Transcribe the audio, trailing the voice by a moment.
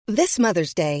This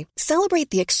Mother's Day, celebrate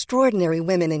the extraordinary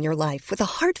women in your life with a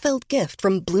heartfelt gift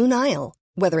from Blue Nile.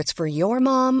 Whether it's for your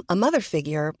mom, a mother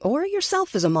figure, or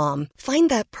yourself as a mom, find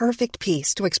that perfect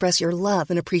piece to express your love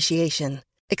and appreciation.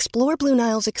 Explore Blue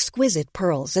Nile's exquisite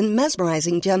pearls and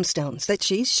mesmerizing gemstones that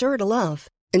she's sure to love.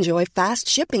 Enjoy fast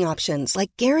shipping options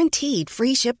like guaranteed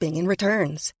free shipping and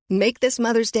returns. Make this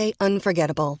Mother's Day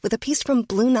unforgettable with a piece from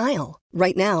Blue Nile.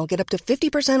 Right now, get up to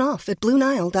 50% off at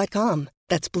BlueNile.com.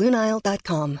 That's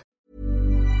BlueNile.com.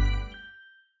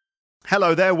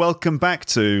 Hello there, welcome back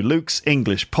to Luke's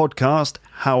English Podcast.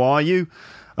 How are you?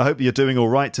 I hope you're doing all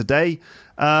right today.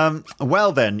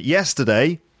 Well then,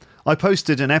 yesterday I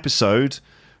posted an episode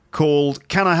called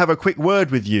Can I Have a Quick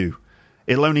Word With You?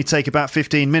 It'll only take about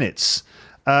 15 minutes.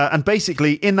 And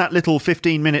basically, in that little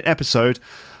 15-minute episode,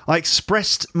 I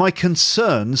expressed my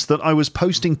concerns that I was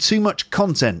posting too much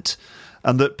content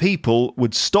and that people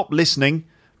would stop listening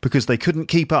because they couldn't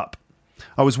keep up.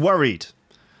 I was worried.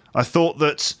 I thought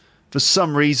that, for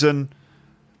some reason,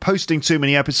 posting too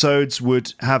many episodes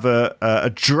would have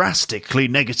a drastically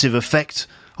negative effect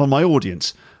on my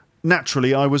audience.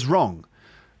 Naturally, I was wrong.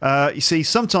 You see,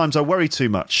 sometimes I worry too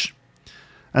much.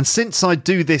 And since I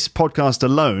do this podcast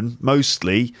alone,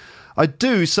 mostly, I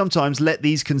do sometimes let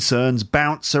these concerns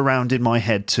bounce around in my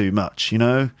head too much, you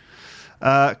know?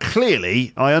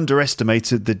 Clearly, I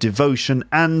underestimated the devotion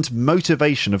and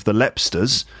motivation of the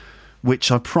Lepsters,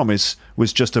 which I promise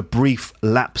was just a brief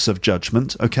lapse of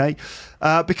judgment, okay?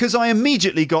 Because I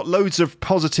immediately got loads of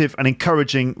positive and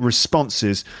encouraging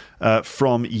responses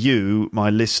from you, my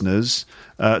listeners,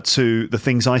 to the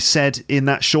things I said in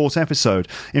that short episode.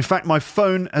 In fact, my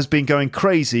phone has been going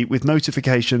crazy with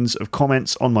notifications of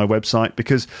comments on my website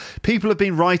because people have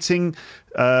been writing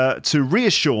to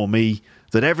reassure me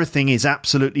that everything is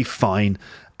absolutely fine.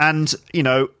 And, you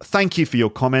know, thank you for your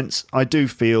comments. I do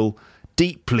feel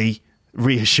deeply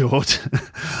reassured.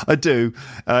 I do.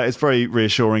 It's very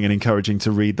reassuring and encouraging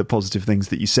to read the positive things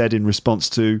that you said in response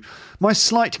to my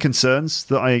slight concerns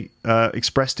that I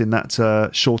expressed in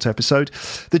that short episode.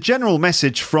 The general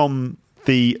message from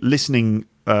the listening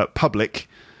public,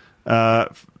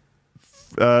 the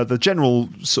general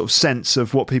sort of sense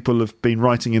of what people have been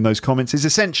writing in those comments is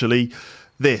essentially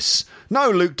this. No,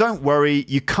 Luke, don't worry.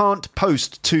 You can't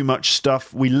post too much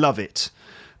stuff. We love it.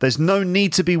 There's no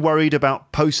need to be worried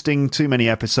about posting too many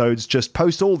episodes. Just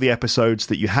post all the episodes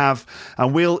that you have,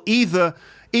 and we'll either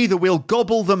we'll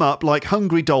gobble them up like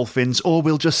hungry dolphins, or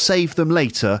we'll just save them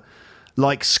later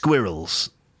like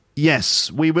squirrels.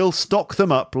 Yes, we will stock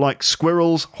them up like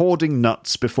squirrels hoarding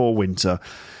nuts before winter.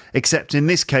 Except in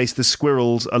this case, the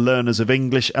squirrels are learners of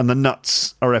English, and the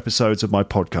nuts are episodes of my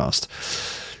podcast.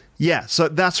 Yeah, so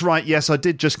that's right. Yes, I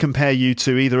did just compare you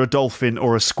to either a dolphin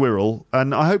or a squirrel,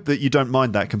 and I hope that you don't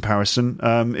mind that comparison.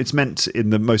 It's meant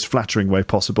in the most flattering way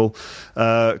possible,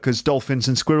 because dolphins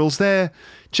and squirrels, they're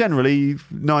generally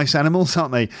nice animals,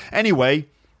 aren't they? Anyway,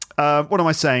 what am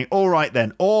I saying? All right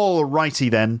then. All righty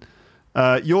then.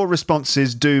 Your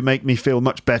responses do make me feel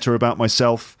much better about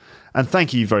myself. And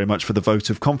thank you very much for the vote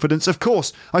of confidence. Of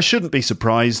course, I shouldn't be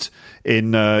surprised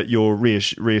in your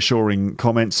reassuring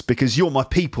comments because you're my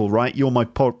people, right? You're my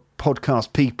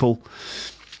podcast people.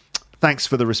 Thanks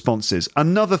for the responses.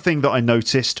 Another thing that I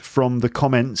noticed from the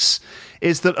comments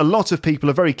is that a lot of people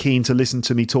are very keen to listen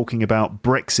to me talking about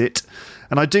Brexit.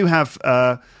 And I do have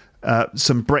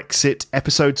some Brexit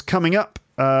episodes coming up.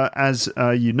 As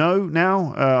you know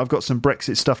now, I've got some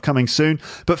Brexit stuff coming soon.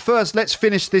 But first, let's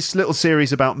finish this little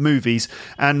series about movies,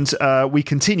 and we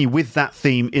continue with that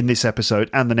theme in this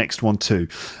episode and the next one too.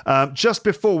 Just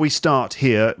before we start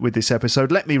here with this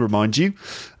episode, let me remind you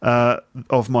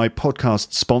of my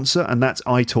podcast sponsor, and that's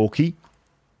italki.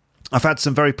 I've had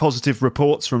some very positive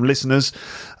reports from listeners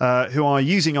who are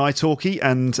using italki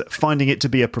and finding it to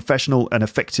be a professional and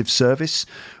effective service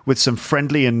with some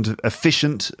friendly and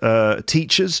efficient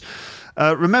teachers.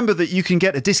 Remember that you can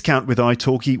get a discount with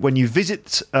italki when you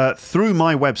visit through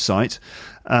my website.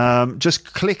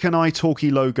 Just click an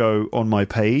italki logo on my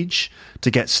page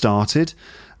to get started.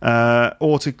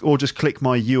 Or just click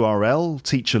my URL,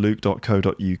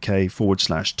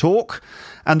 teacherluke.co.uk/talk,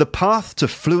 and the path to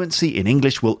fluency in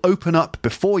English will open up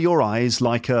before your eyes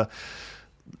like a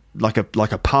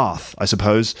path, I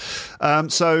suppose.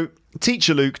 So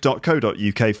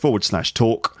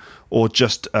teacherluke.co.uk/talk, or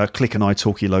just click an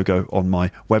italki logo on my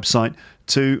website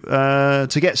to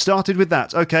get started with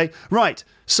that. Okay, right.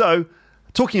 So,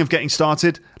 talking of getting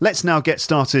started, let's now get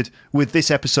started with this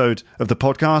episode of the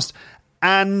podcast.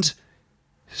 And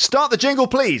start the jingle,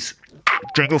 please.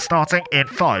 Jingle starting in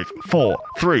 5, 4,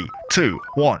 3, 2,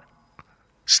 1.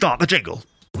 Start the jingle.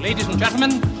 Ladies and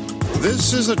gentlemen,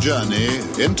 This is a journey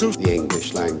into the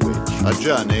English language. a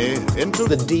journey into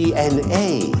The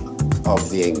DNA of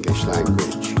the English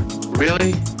language.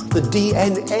 Really? The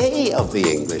DNA of the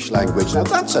English language. Now,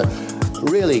 that's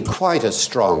really quite a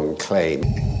strong claim.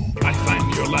 I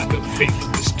find your lack of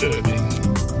faith disturbing.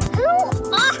 Who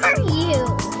are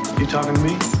you? You talking to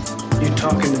me? You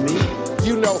talking to me?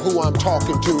 You know who I'm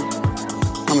talking to.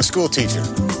 I'm a school teacher.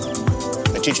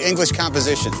 I teach English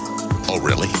composition. Oh,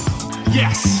 really?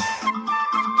 Yes!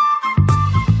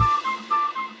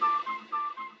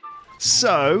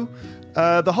 So,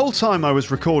 the whole time I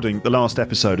was recording the last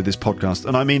episode of this podcast,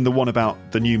 and I mean the one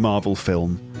about the new Marvel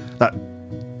film, that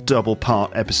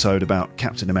double-part episode about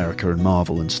Captain America and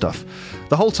Marvel and stuff,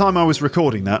 the whole time I was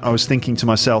recording that, I was thinking to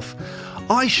myself,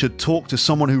 I should talk to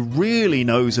someone who really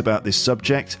knows about this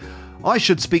subject. I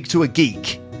should speak to a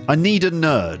geek. I need a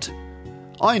nerd.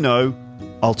 I know.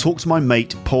 I'll talk to my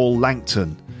mate, Paul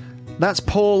Langton. That's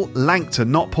Paul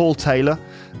Langton, not Paul Taylor.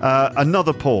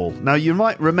 Another Paul. Now, you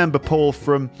might remember Paul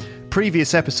from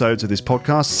previous episodes of this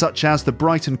podcast, such as the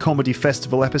Brighton Comedy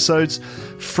Festival episodes,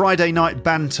 Friday Night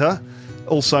Banter,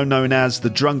 also known as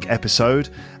the Drunk episode,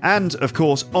 and, of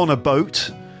course, On a Boat,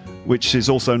 which is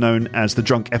also known as the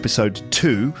Drunk episode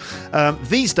 2.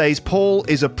 These days, Paul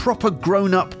is a proper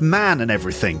grown-up man and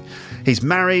everything. He's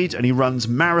married and he runs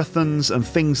marathons and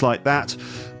things like that.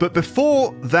 But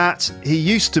before that, he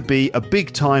used to be a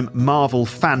big-time Marvel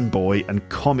fanboy and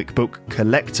comic book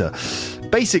collector.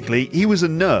 Basically, he was a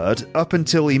nerd up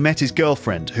until he met his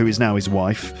girlfriend, who is now his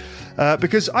wife.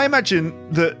 Because I imagine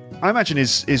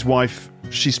his wife,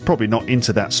 she's probably not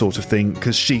into that sort of thing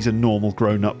because she's a normal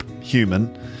grown-up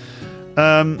human.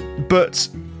 But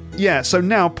yeah, so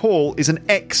now Paul is an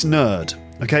ex-nerd.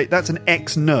 Okay, that's an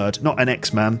ex-nerd, not an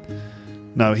ex-man.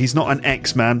 No, he's not an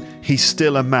ex-man. He's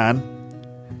still a man.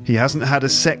 He hasn't had a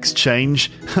sex change.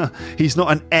 He's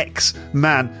not an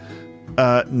ex-man.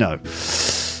 No.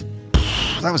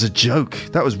 That was a joke.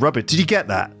 That was rubbish. Did you get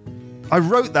that? I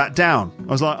wrote that down.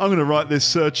 I was like, I'm going to write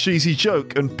this cheesy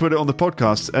joke and put it on the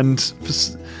podcast. And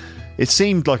it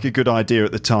seemed like a good idea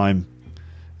at the time.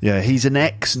 Yeah, he's an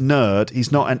ex-nerd.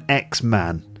 He's not an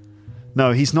ex-man.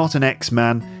 No, he's not an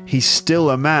ex-man. He's still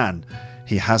a man.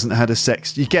 He hasn't had a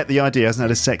sex... You get the idea. Hasn't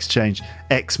had a sex change.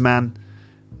 Ex-man.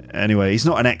 Anyway, he's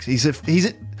not an ex...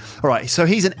 All right, so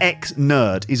he's an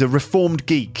ex-nerd. He's a reformed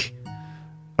geek.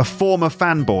 A former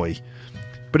fanboy.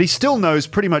 But he still knows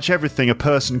pretty much everything a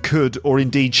person could, or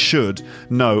indeed should,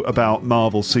 know about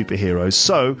Marvel superheroes.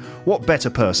 So, what better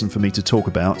person for me to talk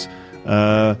about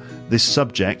this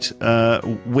subject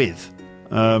with?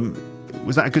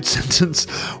 Was that a good sentence?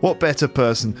 What better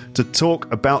person to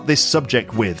talk about this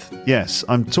subject with? Yes,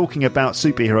 I'm talking about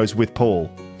superheroes with Paul.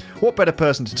 What better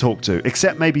person to talk to?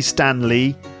 Except maybe Stan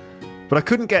Lee. But I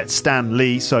couldn't get Stan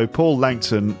Lee, so Paul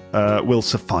Langton will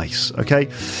suffice, okay?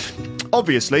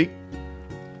 Obviously,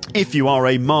 if you are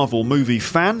a Marvel movie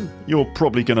fan, you're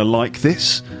probably going to like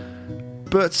this.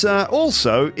 But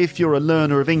also, if you're a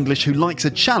learner of English who likes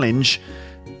a challenge,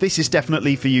 this is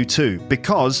definitely for you too,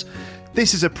 because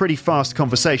this is a pretty fast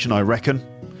conversation, I reckon.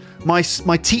 My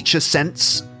teacher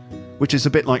sense, which is a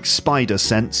bit like spider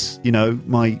sense, you know,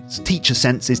 my teacher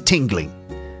sense is tingling.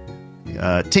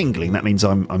 Tingling, that means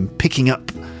I'm picking up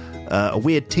a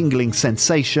weird tingling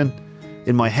sensation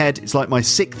in my head. It's like my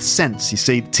sixth sense, you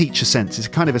see, teacher sense. It's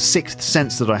kind of a sixth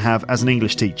sense that I have as an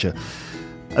English teacher.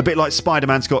 A bit like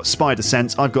Spider-Man's got spider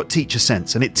sense, I've got teacher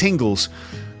sense, and it tingles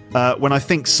when I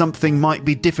think something might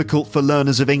be difficult for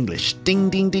learners of English. Ding,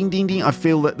 ding, ding, ding, ding. I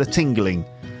feel that the tingling.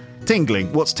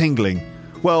 Tingling? What's tingling?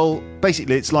 Well,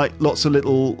 basically, it's like lots of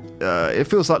little... it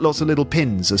feels like lots of little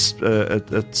pins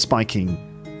are spiking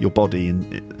your body,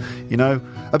 and you know,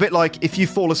 a bit like if you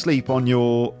fall asleep on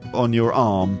your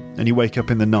arm and you wake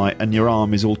up in the night and your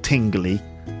arm is all tingly,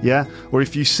 yeah? Or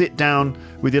if you sit down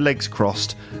with your legs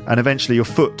crossed and eventually your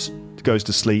foot goes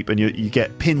to sleep and you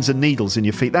get pins and needles in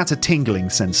your feet. That's a tingling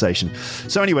sensation.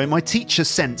 So anyway, my teacher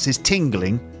sense is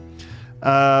tingling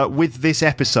with this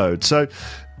episode. So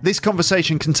this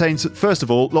conversation contains, first of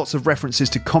all, lots of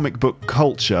references to comic book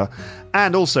culture,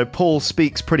 and also Paul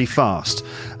speaks pretty fast.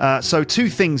 So two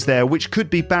things there which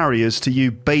could be barriers to you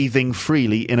bathing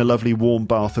freely in a lovely warm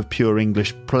bath of pure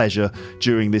English pleasure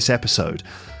during this episode.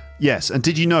 Yes, and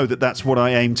did you know that that's what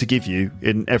I aim to give you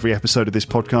in every episode of this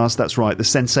podcast? That's right, the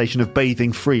sensation of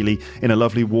bathing freely in a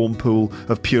lovely warm pool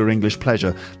of pure English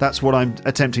pleasure. That's what I'm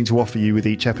attempting to offer you with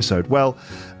each episode. Well,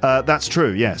 that's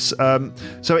true, yes.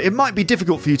 So it might be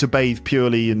difficult for you to bathe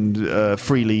purely and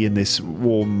freely in this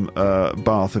warm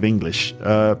bath of English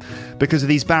because of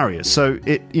these barriers. So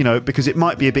because it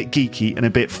might be a bit geeky and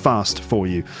a bit fast for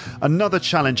you. Another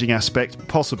challenging aspect,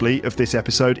 possibly, of this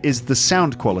episode is the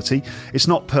sound quality. It's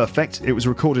not perfect. It was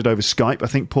recorded over Skype. I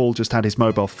think Paul just had his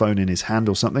mobile phone in his hand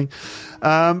or something.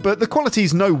 But the quality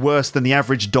is no worse than the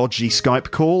average dodgy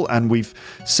Skype call, and we've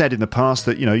said in the past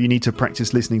that you need to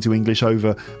practice listening to English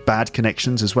over bad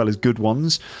connections as well as good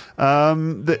ones.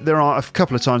 There are a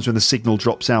couple of times when the signal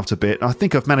drops out a bit. I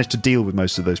think I've managed to deal with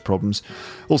most of those problems.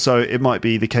 Also, it might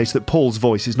be the case that Paul's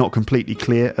voice is not completely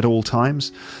clear at all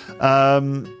times.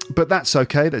 But that's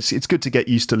okay. It's good to get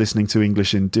used to listening to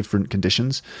English in different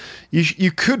conditions.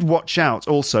 You could watch out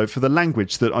also for the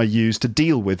language that I use to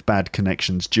deal with bad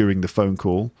connections during the phone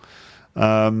call.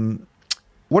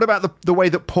 What about the way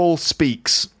that Paul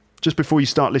speaks? Just before you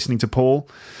start listening to Paul.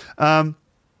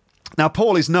 Now,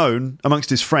 Paul is known amongst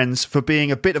his friends for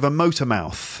being a bit of a motor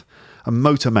mouth.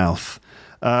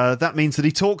 That means that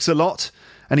he talks a lot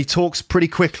and he talks pretty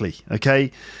quickly,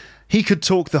 okay? He could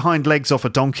talk the hind legs off a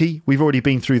donkey. We've already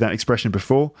been through that expression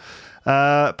before.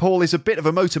 Paul is a bit of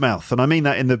a motor mouth, and I mean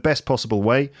that in the best possible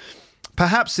way.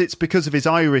 Perhaps it's because of his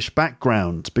Irish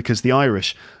background, because the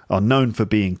Irish are known for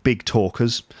being big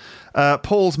talkers.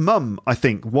 Paul's mum, I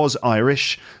think, was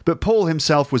Irish, but Paul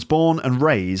himself was born and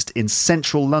raised in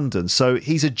central London, so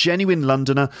he's a genuine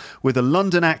Londoner with a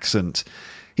London accent.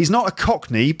 He's not a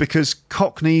Cockney, because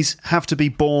Cockneys have to be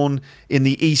born in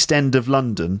the East End of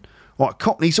London. Right,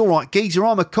 Cockney's all right, geezer,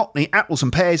 I'm a Cockney, apples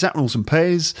and pears.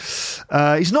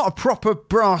 He's not a proper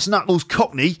brass knuckles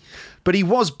Cockney, but he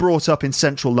was brought up in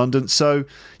central London, so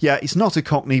yeah, he's not a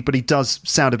Cockney, but he does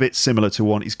sound a bit similar to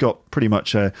one. He's got pretty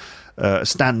much a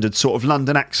standard sort of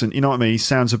London accent, you know what I mean? He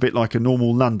sounds a bit like a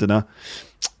normal Londoner.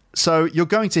 So you're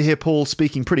going to hear Paul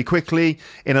speaking pretty quickly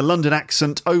in a London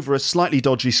accent over a slightly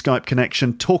dodgy Skype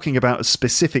connection, talking about a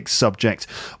specific subject.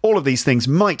 All of these things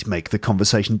might make the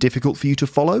conversation difficult for you to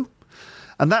follow.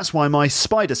 And that's why my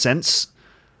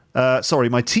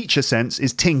my teacher sense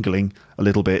is tingling a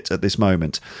little bit at this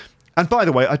moment. And by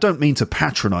the way, I don't mean to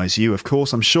patronise you, of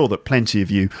course. I'm sure that plenty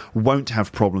of you won't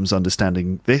have problems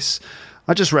understanding this.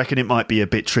 I just reckon it might be a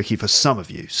bit tricky for some of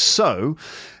you. So,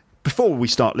 before we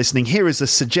start listening, here is a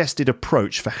suggested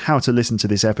approach for how to listen to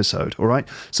this episode, all right?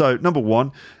 So, number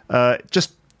one,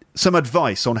 just some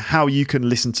advice on how you can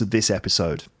listen to this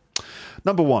episode.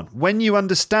 Number one, when you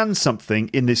understand something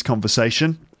in this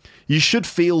conversation, you should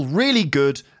feel really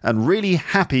good and really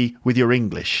happy with your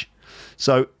English.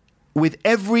 So, with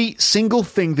every single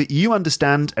thing that you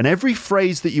understand and every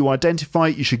phrase that you identify,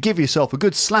 you should give yourself a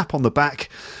good slap on the back.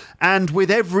 And with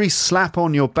every slap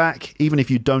on your back, even if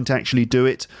you don't actually do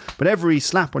it, but every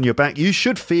slap on your back, you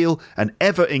should feel an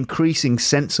ever-increasing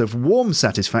sense of warm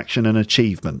satisfaction and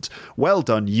achievement. Well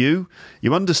done, you.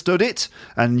 You understood it,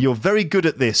 and you're very good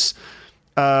at this.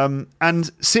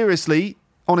 And seriously,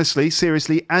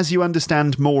 as you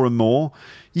understand more and more,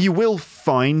 you will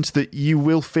find that you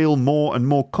will feel more and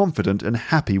more confident and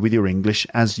happy with your English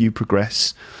as you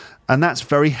progress. And that's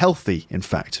very healthy, in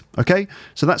fact. Okay?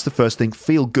 So that's the first thing.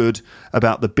 Feel good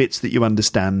about the bits that you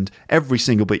understand. Every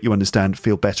single bit you understand,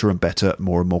 feel better and better,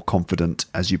 more and more confident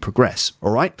as you progress.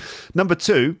 All right? Number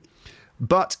two,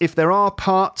 but if there are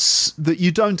parts that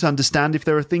you don't understand, if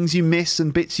there are things you miss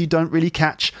and bits you don't really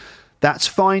catch, that's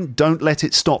fine. Don't let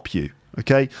it stop you.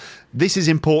 Okay? This is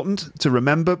important to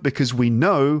remember because we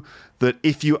know that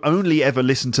if you only ever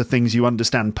listen to things you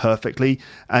understand perfectly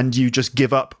and you just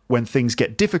give up when things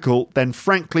get difficult, then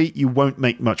frankly, you won't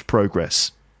make much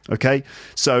progress. Okay?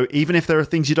 So even if there are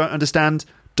things you don't understand,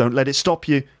 don't let it stop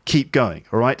you. Keep going,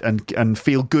 all right? And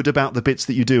feel good about the bits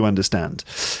that you do understand.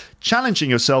 Challenging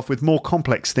yourself with more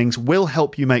complex things will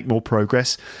help you make more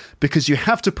progress because you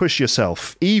have to push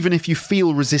yourself, even if you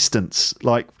feel resistance,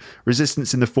 like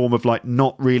resistance in the form of like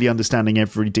not really understanding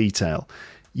every detail.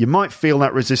 You might feel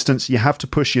that resistance. You have to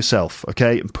push yourself,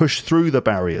 okay, and push through the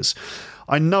barriers.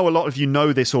 I know a lot of you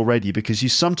know this already because you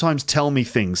sometimes tell me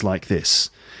things like this.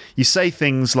 You say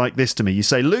things like this to me. You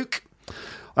say, Luke,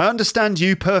 I understand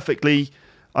you perfectly.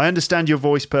 I understand your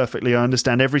voice perfectly. I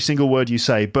understand every single word you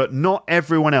say, but not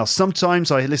everyone else.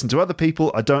 Sometimes I listen to other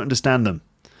people. I don't understand them.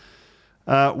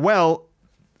 Well,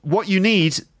 what you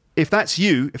need, if that's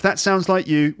you, if that sounds like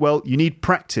you, well, you need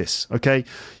practice, okay?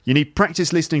 You need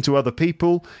practice listening to other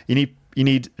people. You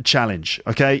need a challenge,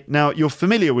 okay? Now, you're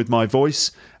familiar with my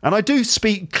voice, and I do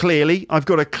speak clearly. I've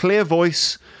got a clear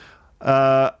voice.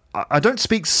 I don't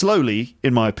speak slowly,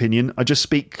 in my opinion. I just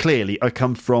speak clearly. I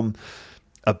come from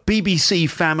a BBC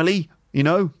family. You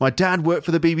know, my dad worked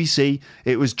for the BBC.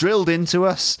 It was drilled into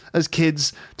us as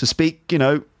kids to speak,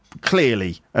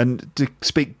 clearly and to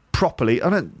speak properly.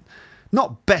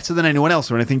 Not better than anyone else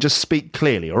or anything, just speak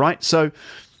clearly, all right? So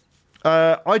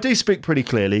I do speak pretty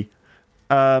clearly.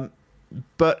 And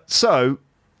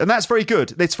that's very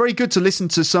good. It's very good to listen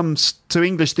to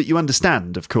English that you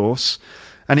understand, of course.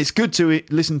 And it's good to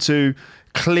listen to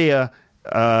clear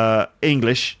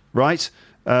English, right?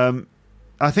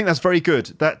 I think that's very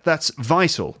good. That's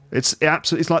vital. It's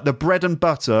like the bread and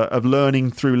butter of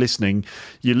learning through listening.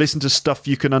 You listen to stuff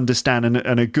you can understand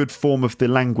and a good form of the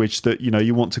language that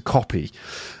you want to copy.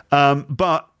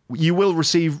 But you will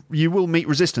meet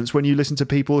resistance when you listen to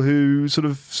people who sort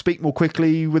of speak more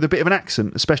quickly with a bit of an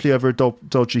accent, especially over a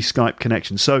dodgy Skype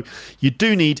connection. So you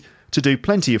do need to do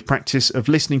plenty of practice of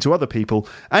listening to other people,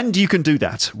 and you can do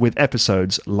that with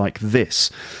episodes like this.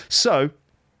 So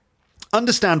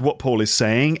understand what Paul is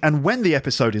saying, and when the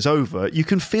episode is over, you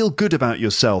can feel good about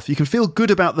yourself. You can feel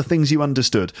good about the things you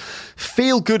understood.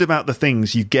 Feel good about the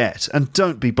things you get, and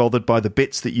don't be bothered by the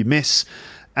bits that you miss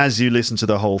as you listen to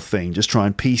the whole thing. Just try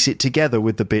and piece it together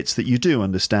with the bits that you do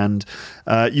understand.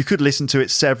 You could listen to it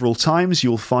several times.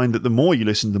 You'll find that the more you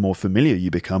listen, the more familiar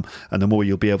you become, and the more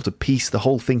you'll be able to piece the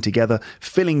whole thing together,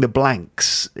 filling the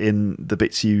blanks in the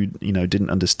bits you didn't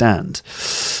understand.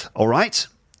 All right?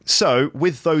 So,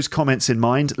 with those comments in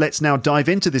mind, let's now dive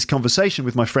into this conversation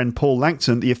with my friend Paul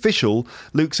Langton, the official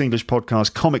Luke's English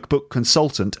Podcast comic book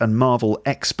consultant and Marvel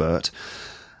expert.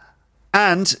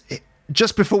 And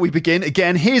just before we begin,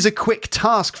 again, here's a quick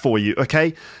task for you,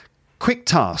 okay? Quick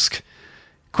task.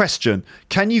 Question.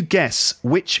 Can you guess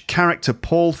which character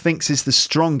Paul thinks is the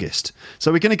strongest?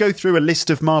 So we're going to go through a list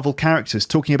of Marvel characters,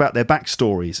 talking about their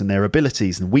backstories and their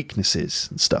abilities and weaknesses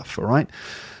and stuff, all right?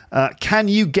 Can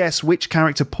you guess which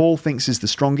character Paul thinks is the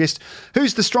strongest?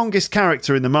 Who's the strongest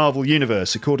character in the Marvel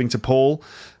Universe, according to Paul?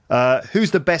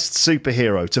 Who's the best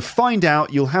superhero? To find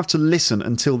out, you'll have to listen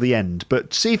until the end,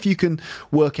 but see if you can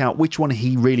work out which one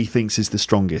he really thinks is the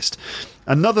strongest.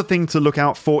 Another thing to look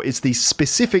out for is the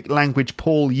specific language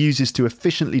Paul uses to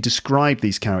efficiently describe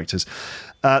these characters.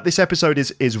 This episode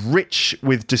is rich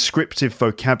with descriptive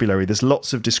vocabulary. There's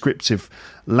lots of descriptive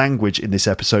language in this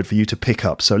episode for you to pick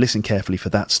up, so listen carefully for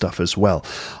that stuff as well.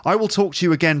 I will talk to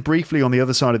you again briefly on the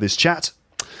other side of this chat.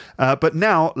 But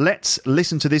now let's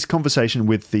listen to this conversation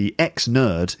with the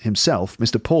ex-nerd himself,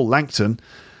 Mr. Paul Langton.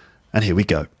 And here we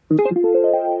go.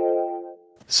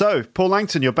 So, Paul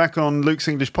Langton, you're back on Luke's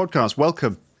English Podcast.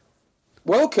 Welcome.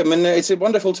 Welcome, and it's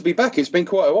wonderful to be back. It's been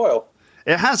quite a while.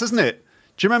 It has, hasn't it?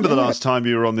 Do you remember the last time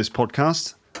you were on this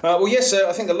podcast? Well, yes,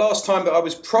 I think the last time that I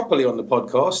was properly on the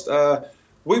podcast,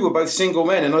 we were both single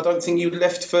men, and I don't think you'd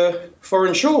left for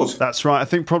foreign shores. That's right. I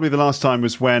think probably the last time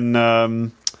was when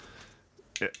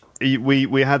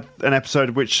we had an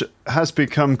episode which has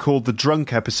become called the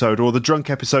drunk episode, or the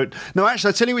drunk episode. No, actually,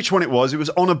 I'll tell you which one it was. It was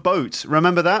on a boat.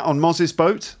 Remember that? On Moz's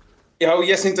boat? Yeah, oh,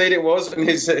 yes, indeed it was. And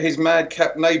his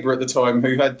madcap neighbour at the time,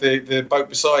 who had the boat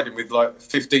beside him with like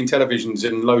 15 televisions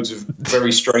and loads of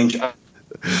very strange...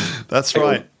 That's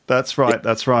right. That's right.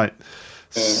 That's right.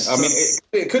 I mean,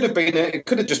 it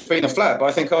could have just been a flat, but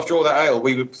I think after all that ale,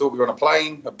 we thought we were on a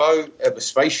plane, a boat, a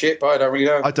spaceship. I don't really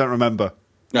know. I don't remember.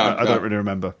 No, I don't really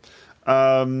remember.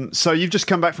 So you've just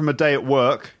come back from a day at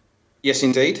work. Yes,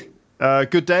 indeed.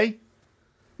 Good day?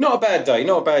 Not a bad day.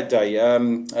 Not a bad day.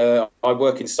 I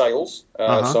work in sales,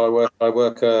 so I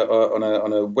work on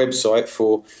a website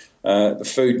for the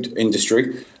food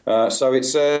industry. So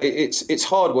it's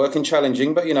hard work and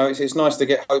challenging, but it's nice to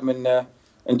get home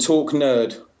and talk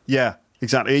nerd. Yeah,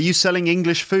 exactly. Are you selling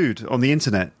English food on the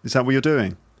internet? Is that what you're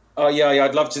doing? Oh yeah,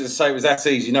 I'd love to say it was that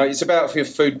easy. It's about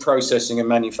food processing and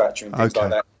manufacturing, things like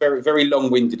that. Very, very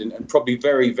long-winded and probably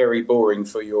very, very boring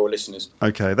for your listeners.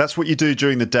 Okay, that's what you do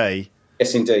during the day.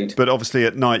 Yes, indeed. But obviously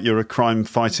at night you're a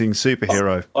crime-fighting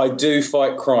superhero. I do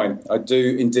fight crime. I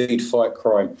do indeed fight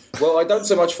crime. Well, I don't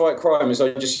so much fight crime as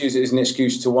I just use it as an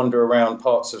excuse to wander around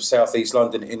parts of southeast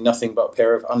London in nothing but a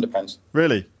pair of underpants.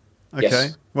 Really? Okay.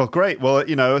 Yes. Well, great. Well,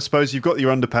 I suppose you've got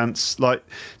your underpants. Like,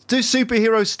 do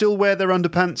superheroes still wear their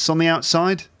underpants on the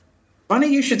outside? Funny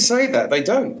you should say that. They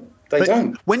don't. They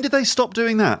don't. When did they stop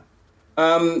doing that?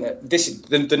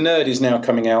 The nerd is now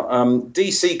coming out.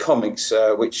 DC Comics,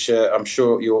 which I'm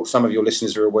sure some of your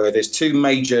listeners are aware. There's two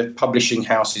major publishing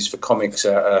houses for comics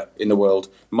in the world: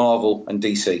 Marvel and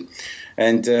DC.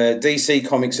 And DC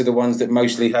Comics are the ones that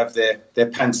mostly have their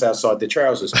pants outside their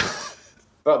trousers.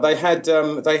 But they had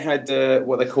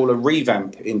what they call a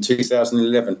revamp in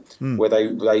 2011, where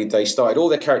they started all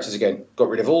their characters again, got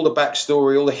rid of all the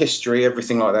backstory, all the history,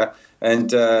 everything like that,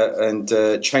 and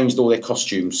changed all their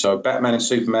costumes. So Batman and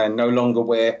Superman no longer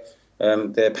wear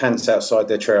their pants outside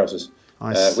their trousers,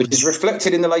 which is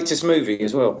reflected in the latest movie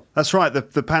as well. That's right.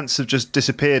 The pants have just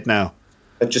disappeared now.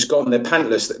 They've just gone. They're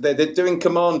pantless. They're doing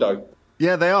Commando.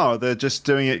 Yeah, they are. They're just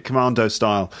doing it Commando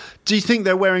style. Do you think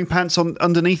they're wearing pants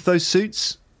underneath those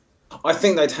suits? I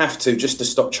think they'd have to, just to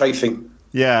stop chafing.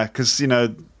 Yeah, because,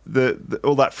 the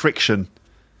all that friction.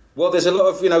 Well, there's a lot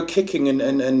of, kicking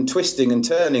and twisting and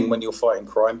turning when you're fighting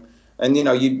crime. And,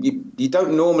 you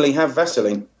don't normally have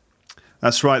Vaseline.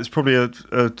 That's right. There's probably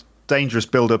a dangerous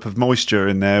build-up of moisture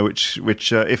in there, which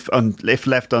if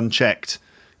left unchecked,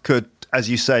 could, as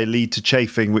you say, lead to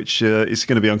chafing, which is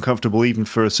going to be uncomfortable even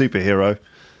for a superhero.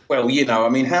 Well,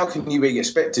 how can you be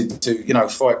expected to,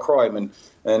 fight crime and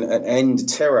end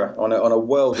terror on a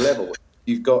world level?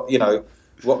 You've got,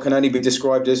 what can only be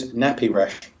described as nappy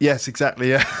rash. Yes, exactly.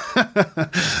 Yeah.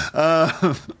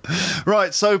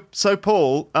 Right. So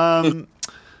Paul,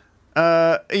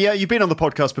 you've been on the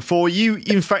podcast before. You,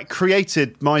 in fact,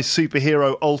 created my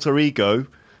superhero alter ego.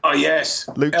 Oh yes,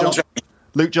 Luke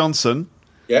Johnson.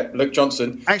 Yeah, Luke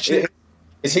Johnson. Actually,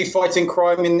 is he fighting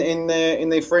crime in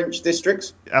the French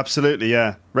districts? Absolutely,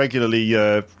 yeah.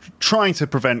 Regularly trying to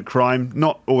prevent crime,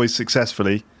 not always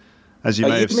successfully, as you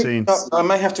may have seen. I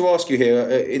may have to ask you here,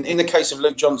 in the case of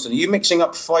Luke Johnson, are you mixing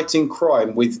up fighting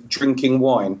crime with drinking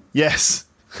wine? Yes.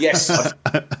 Yes.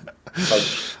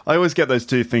 I always get those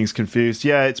two things confused.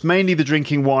 Yeah, it's mainly the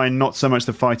drinking wine, not so much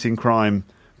the fighting crime.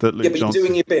 That Luke Johnson. You're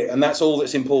doing your bit, and that's all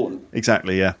that's important.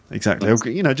 Exactly, yeah, exactly.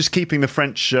 Just keeping the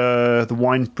French, the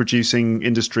wine-producing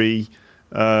industry,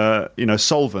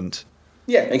 solvent.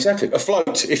 Yeah, exactly.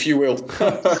 Afloat, if you will.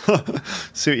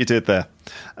 See what you did there.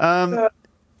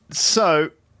 So,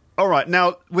 all right.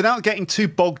 Now, without getting too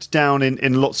bogged down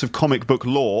in lots of comic book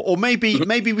lore, or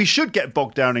maybe we should get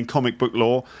bogged down in comic book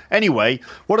lore. Anyway,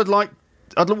 what I'd like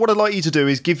you to do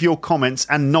is give your comments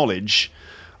and knowledge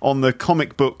on the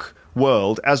comic book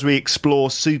world as we explore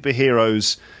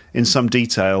superheroes in some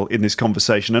detail in this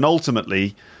conversation, and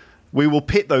ultimately we will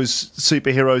pit those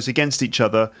superheroes against each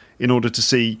other in order to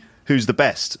see who's the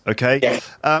best. Okay.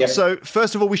 Yeah. So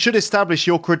first of all, we should establish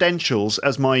your credentials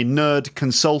as my nerd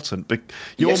consultant.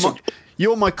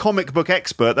 You're my comic book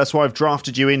expert. That's why I've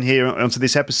drafted you in here onto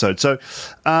this episode. So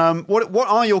what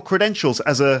are your credentials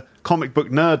as a comic book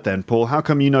nerd then, Paul? How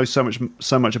come you know so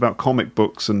much about comic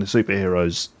books and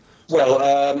superheroes? Well,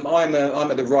 I'm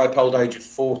at the ripe old age of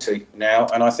 40 now,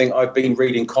 and I think I've been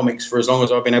reading comics for as long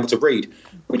as I've been able to read,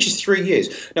 which is 3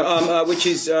 years. No, which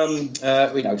is since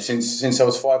I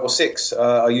was 5 or 6.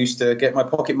 I used to get my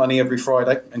pocket money every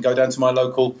Friday and go down to my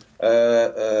local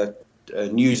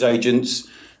news agents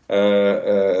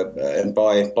and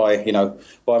buy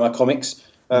my comics.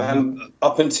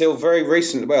 Up until very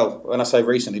recently, well, when I say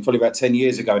recently, probably about 10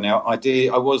 years ago now, I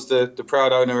was the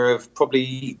proud owner of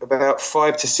probably about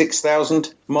 5,000 to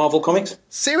 6,000 Marvel comics.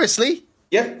 Seriously?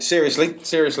 Yeah, seriously.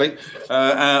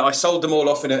 I sold them all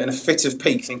off in a fit of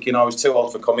pique, thinking I was too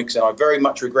old for comics, and I very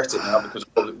much regret it now because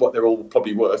of what they're all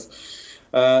probably worth.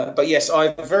 But yes,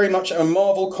 I'm very much a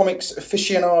Marvel comics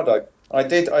aficionado. I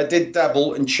did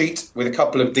dabble and cheat with a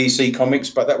couple of DC comics,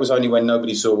 but that was only when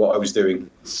nobody saw what I was doing.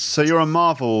 So you're a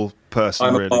Marvel person,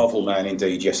 I'm really? a Marvel man,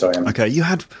 indeed. Yes, I am. Okay, you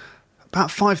had about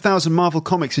 5,000 Marvel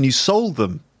comics and you sold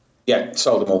them? Yeah,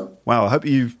 sold them all. Wow, I hope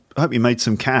you made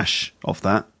some cash off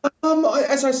that.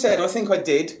 As I said, I think I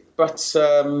did. But,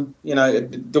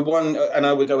 the one,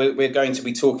 and we're going to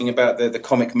be talking about the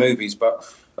comic movies, but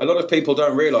a lot of people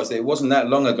don't realise that it wasn't that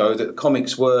long ago that the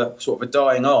comics were sort of a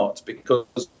dying art because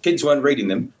kids weren't reading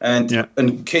them,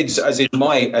 and kids, as in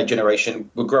my generation,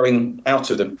 were growing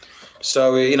out of them.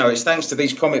 So, it's thanks to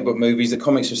these comic book movies that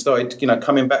comics have started,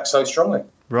 coming back so strongly.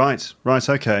 Right,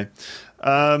 okay.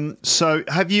 So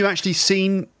have you actually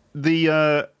seen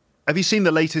the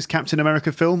latest Captain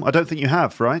America film? I don't think you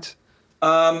have, right?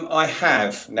 I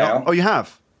have now. Oh, you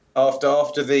have?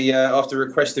 After the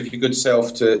request of your good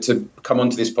self to come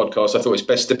onto this podcast, I thought it's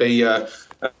best to be up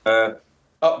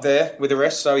there with the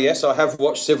rest. So yes, I have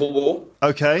watched Civil War.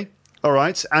 Okay, all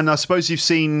right, and I suppose you've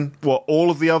seen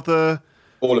all of the other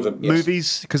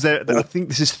movies, because I think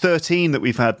this is 13 that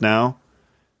we've had now.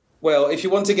 Well, if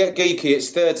you want to get geeky, it's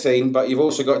 13, but you've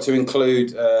also got to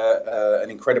include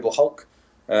an Incredible Hulk,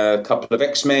 a couple of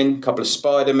X-Men, a couple of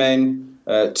Spider-Men,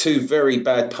 2 very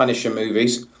bad Punisher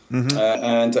movies,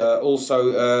 and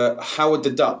also Howard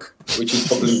the Duck, which is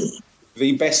probably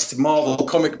the best Marvel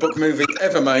comic book movie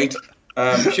ever made.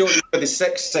 purely for the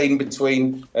sex scene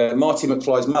between Marty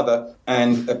McFly's mother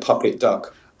and a puppet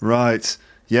duck. Right.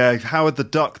 Yeah, Howard the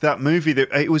Duck, that movie,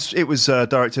 it was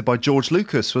directed by George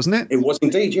Lucas, wasn't it? It was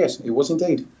indeed, yes. It was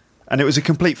indeed. And it was a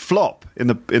complete flop in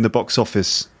the box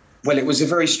office. Well, it was a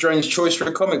very strange choice for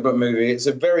a comic book movie. It's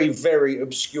a very, very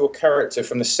obscure character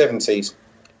from the 70s,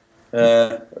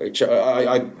 which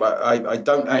I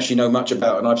don't actually know much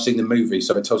about, and I've seen the movie,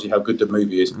 so it tells you how good the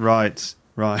movie is. Right.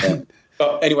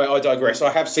 But anyway, I digress.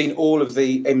 I have seen all of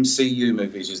the MCU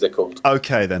movies, as they're called.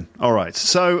 Okay, then. All right.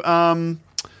 So,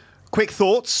 quick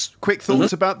thoughts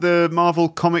about the Marvel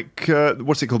comic,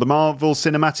 what's it called? The Marvel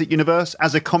Cinematic Universe.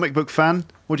 As a comic book fan,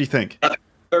 what do you think?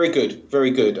 Very good,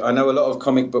 very good. I know a lot of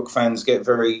comic book fans get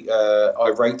very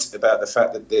irate about the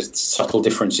fact that there's subtle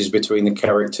differences between the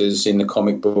characters in the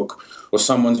comic book, or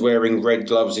someone's wearing red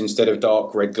gloves instead of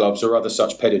dark red gloves, or other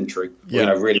such pedantry. Yeah.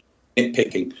 Really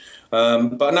nitpicking.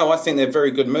 But no, I think they're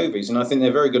very good movies, and I think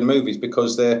they're very good movies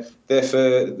because they're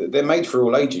made for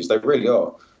all ages. They really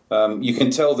are. You can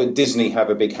tell that Disney have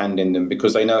a big hand in them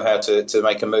because they know how to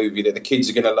make a movie that the kids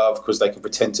are going to love because they can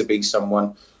pretend to be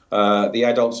someone. The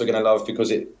adults are going to love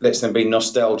because it lets them be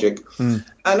nostalgic.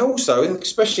 And also,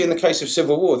 especially in the case of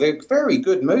Civil War, they're very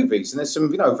good movies and there's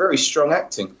some very strong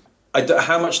acting.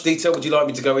 How much detail would you like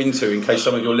me to go into in case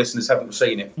some of your listeners haven't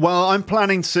seen it? Well, I'm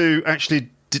planning to actually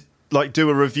do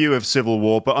a review of Civil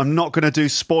War, but I'm not going to do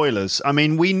spoilers. I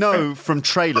mean, we know from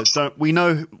trailers, we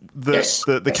know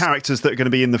the characters that are going to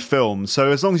be in the film.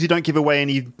 So as long as you don't give away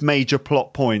any major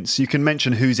plot points, you can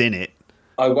mention who's in it.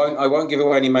 I won't give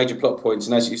away any major plot points,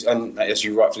 and as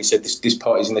you rightfully said, this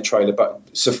part is in the trailer. But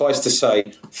suffice to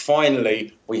say,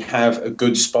 finally we have a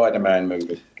good Spider-Man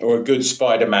movie or a good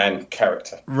Spider-Man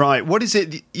character. Right. What is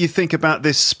it you think about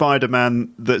this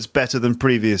Spider-Man that's better than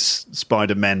previous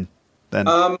Spider-Men? Then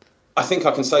I think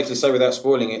I can safely say without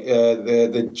spoiling it,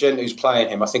 the gent who's playing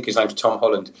him, I think his name's Tom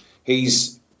Holland.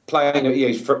 He's playing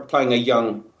a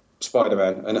young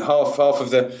Spider-Man, and half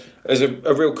of as a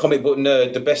real comic book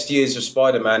nerd, the best years of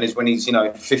Spider-Man is when he's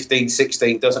 15,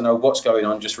 16, doesn't know what's going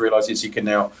on, just realises he can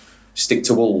now stick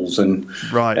to walls and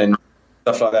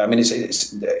stuff like that. I mean,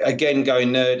 it's again going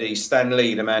nerdy. Stan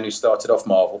Lee, the man who started off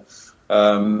Marvel,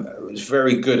 was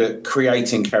very good at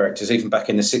creating characters, even back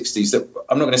in the 60s. That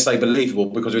I'm not going to say believable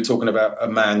because we're talking about a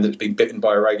man that's been bitten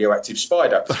by a radioactive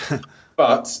spider,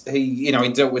 but he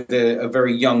dealt with a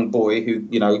very young boy who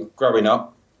growing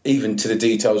up, even to the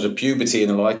details of puberty and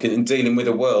the like, and dealing with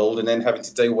a world and then having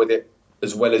to deal with it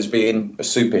as well as being a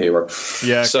superhero.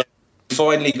 Yeah. So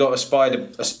finally got a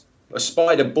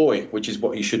spider boy, which is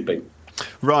what he should be.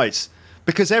 Right.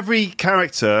 Because every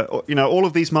character, all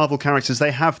of these Marvel characters,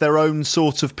 they have their own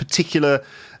sort of particular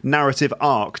narrative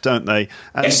arc, don't they?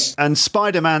 And, yes. And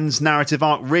Spider-Man's narrative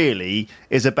arc really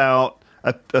is about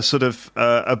a sort of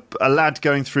a lad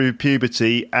going through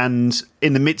puberty and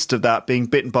in the midst of that being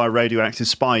bitten by a radioactive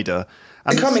spider.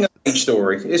 And a coming of age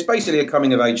story. It's basically a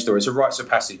coming of age story. It's a rites of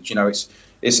passage.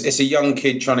 It's a young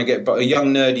kid trying to get by, a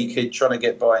young nerdy kid trying to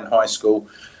get by in high school.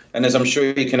 And as I'm sure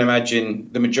you can imagine,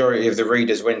 the majority of the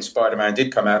readers when Spider-Man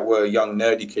did come out were young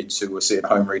nerdy kids who were sitting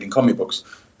at home reading comic books,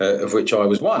 of which I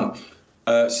was one.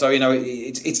 So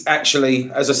it's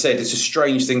actually, as I said, it's a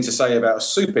strange thing to say about a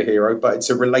superhero, but it's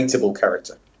a relatable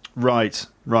character. Right,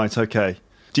 okay.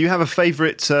 Do you have a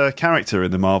favourite character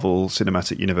in the Marvel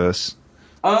Cinematic Universe?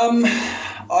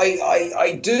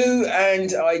 I do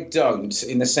and I don't,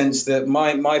 in the sense that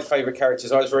my favourite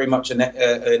characters, I was very much an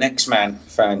X-Men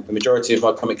fan. The majority of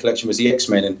my comic collection was the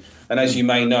X-Men, and as you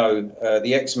may know,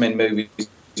 the X-Men movies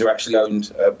are actually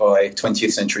owned by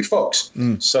 20th Century Fox.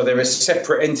 So they're a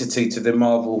separate entity to the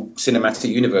Marvel Cinematic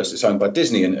Universe that's owned by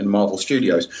Disney and Marvel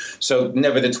Studios. So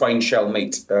never the twain shall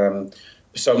meet.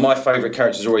 So my favourite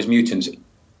characters are always mutants.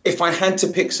 If I had to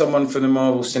pick someone from the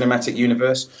Marvel Cinematic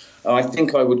Universe, I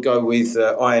think I would go with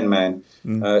Iron Man,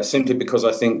 simply because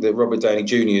I think that Robert Downey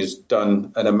Jr. has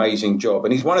done an amazing job.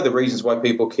 And he's one of the reasons why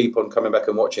people keep on coming back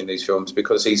and watching these films,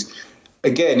 because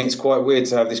it's quite weird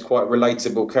to have this quite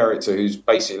relatable character who's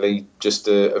basically just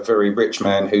a very rich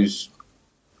man who's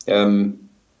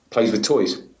plays with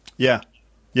toys. Yeah.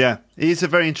 He's a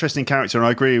very interesting character, and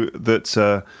I agree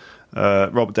that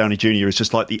Robert Downey Jr. is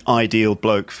just like the ideal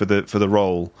bloke for the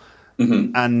role.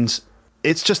 Mm-hmm. And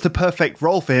it's just the perfect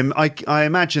role for him. I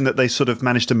imagine that they sort of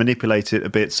managed to manipulate it a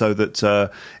bit so that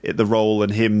the role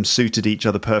and him suited each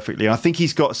other perfectly. I think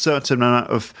he's got a certain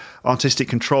amount of artistic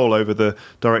control over the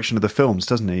direction of the films,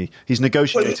 doesn't he? He's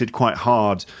negotiated quite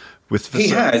hard with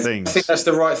certain things. I think that's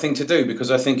the right thing to do,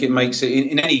 because I think it makes it,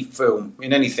 in any film,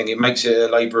 in anything, it makes it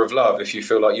a labour of love if you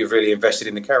feel like you've really invested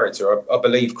in the character. I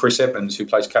believe Chris Evans, who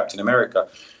plays Captain America,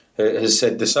 has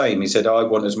said the same. He said, I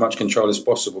want as much control as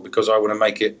possible because I want to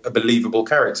make it a believable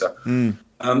character.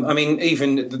 I mean,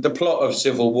 even the plot of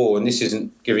Civil War, and this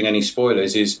isn't giving any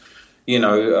spoilers, is,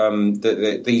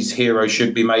 that these heroes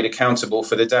should be made accountable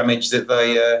for the damage that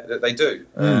they do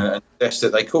and deaths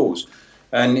that they cause.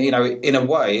 And, in a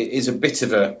way, it is a bit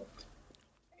of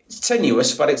it's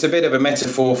tenuous, but it's a bit of a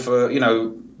metaphor for,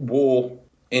 war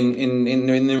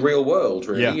in the real world,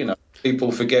 really. Yeah.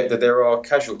 People forget that there are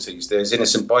casualties. There's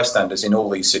innocent bystanders in all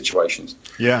these situations.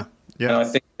 Yeah. And I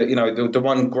think that, the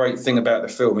one great thing about the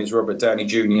film is Robert Downey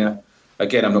Jr.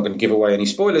 Again, I'm not going to give away any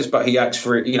spoilers, but he acts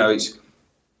for it.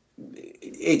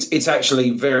 It's actually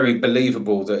very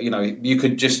believable that you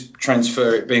could just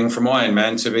transfer it being from Iron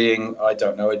Man to being, I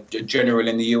don't know, a general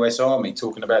in the US Army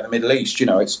talking about the Middle East.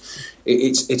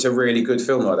 It's a really good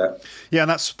film like that. Yeah,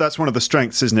 and that's one of the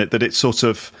strengths, isn't it? That it sort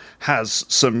of has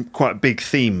some quite big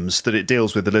themes that it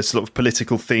deals with. There's sort of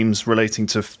political themes relating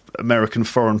to American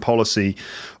foreign policy,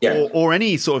 or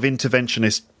any sort of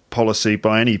interventionist policy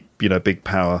by any big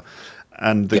power,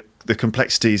 and the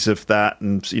complexities of that,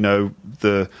 and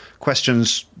the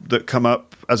questions that come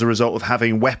up as a result of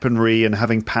having weaponry and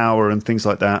having power and things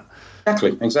like that.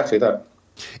 Exactly that.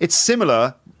 It's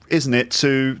similar, isn't it,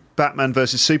 to Batman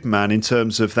versus Superman in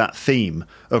terms of that theme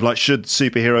of, like, should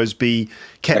superheroes be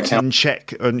kept in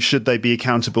check, and should they be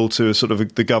accountable to sort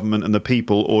of the government and the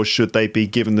people, or should they be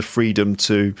given the freedom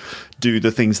to do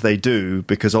the things they do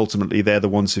because ultimately they're the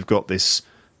ones who've got this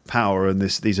power and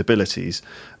these abilities?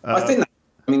 I think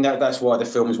that's why the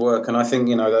films work, and I think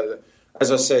that,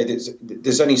 as I said,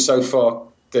 there's only so far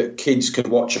that kids can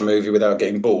watch a movie without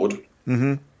getting bored.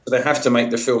 Mm-hmm. So they have to make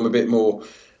the film a bit more,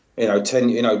 a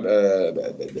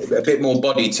bit more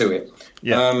body to it.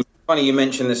 Yeah. Funny you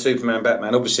mentioned the Superman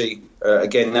Batman. Obviously,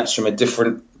 again, that's from a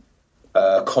different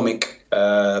comic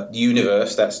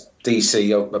universe. That's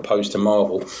DC opposed to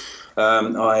Marvel.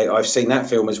 I've seen that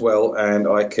film as well, and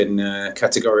I can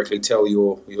categorically tell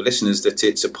your listeners that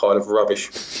it's a pile of rubbish.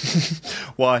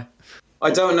 Why?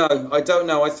 I don't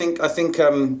know. I think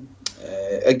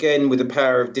again, with the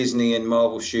power of Disney and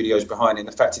Marvel Studios behind it, and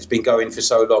the fact it's been going for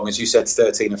so long, as you said,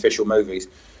 13 official movies.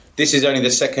 This is only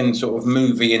the second sort of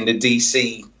movie in the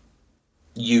DC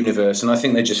universe, and I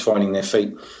think they're just finding their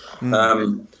feet.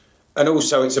 And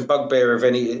also, it's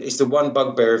the one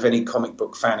bugbear of any comic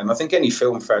book fan, and I think any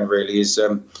film fan really, is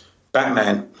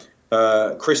Batman.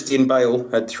 Christian Bale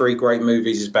had 3 great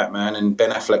movies as Batman, and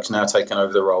Ben Affleck's now taken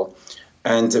over the role.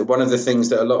 And one of the things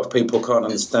that a lot of people can't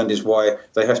understand is why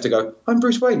they have to go, I'm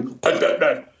Bruce Wayne, I'm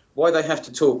Batman. Why they have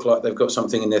to talk like they've got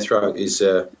something in their throat is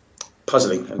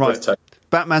puzzling and breathtaking.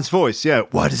 Batman's voice, yeah.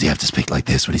 Why does he have to speak like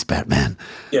this when he's Batman?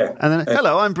 Yeah. And then,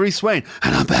 hello, I'm Bruce Wayne,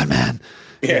 and I'm Batman.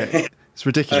 Yeah. It's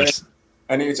ridiculous.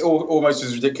 And it's almost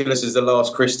as ridiculous as the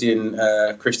last Christian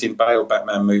Bale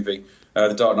Batman movie,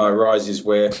 The Dark Knight Rises,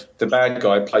 where the bad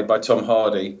guy, played by Tom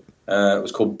Hardy,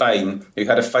 was called Bane, who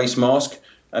had a face mask,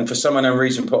 and for some unknown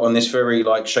reason put on this very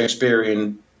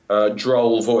Shakespearean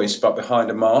droll voice, but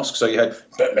behind a mask. So you had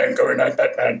Batman going, I'm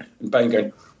Batman, and Bane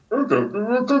going, and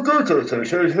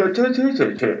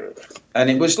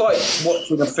it was like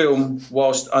watching a film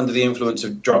whilst under the influence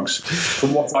of drugs.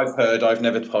 From what I've heard, I've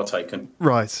never partaken.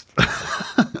 Right.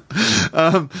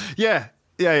 Yeah.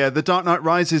 The Dark Knight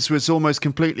Rises was almost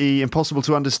completely impossible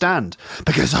to understand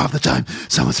because half the time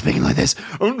someone's speaking like this.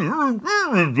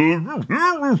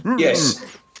 Yes.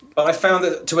 But I found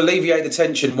that to alleviate the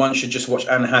tension, one should just watch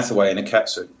Anne Hathaway in a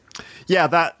catsuit. Yeah,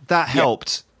 that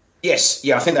helped. Yes,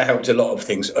 I think that helped a lot of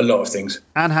things.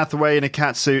 Anne Hathaway in a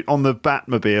catsuit on the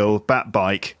Batmobile,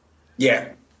 Batbike.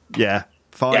 Yeah.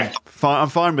 Fine. Yeah. Fine. I'm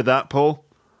fine with that, Paul.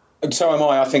 And so am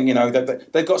I. I think,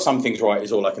 they've got some things right,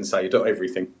 is all I can say. Not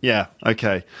everything. Yeah,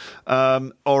 okay.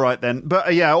 All right, then.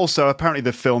 But, also, apparently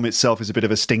the film itself is a bit of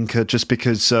a stinker just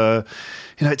because,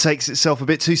 it takes itself a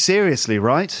bit too seriously,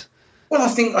 right? Well, I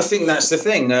think that's the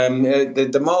thing.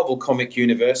 The Marvel comic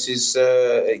universe is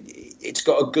it's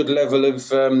got a good level of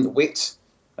wit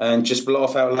and just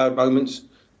laugh out loud moments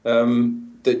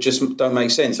that just don't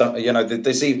make sense.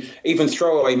 There's even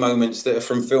throwaway moments that are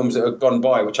from films that have gone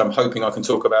by, which I'm hoping I can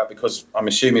talk about because I'm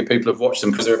assuming people have watched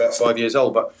them because they're about 5 years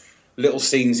old. But little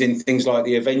scenes in things like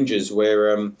The Avengers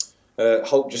where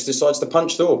Hulk just decides to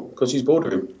punch Thor because he's bored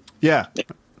of him. Yeah,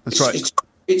 that's right.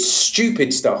 It's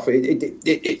stupid stuff.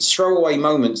 It's throwaway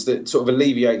moments that sort of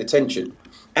alleviate the tension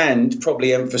and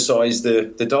probably emphasise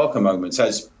the darker moments,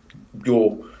 as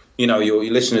your your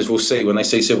listeners will see when they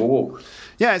see Civil War.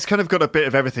 Yeah, it's kind of got a bit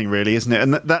of everything, really, isn't it?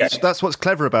 And that's what's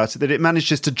clever about it, that it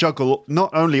manages to juggle not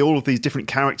only all of these different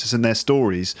characters and their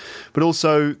stories, but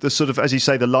also the sort of, as you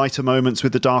say, the lighter moments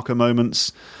with the darker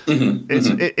moments.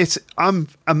 I'm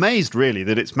amazed, really,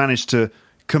 that it's managed to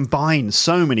combine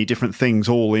so many different things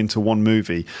all into one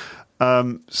movie.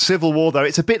 Civil War, though,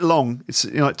 it's a bit long. It's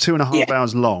like 2.5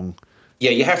 hours long. Yeah,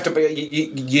 you have to be.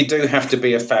 You do have to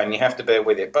be a fan. You have to bear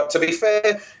with it. But to be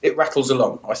fair, it rattles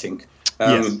along, I think.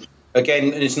 Yes.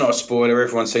 Again, it's not a spoiler.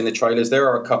 Everyone's seen the trailers. There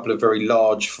are a couple of very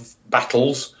large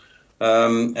battles,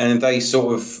 and they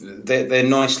they're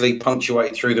nicely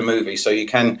punctuated through the movie. So you've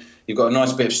got a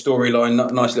nice bit of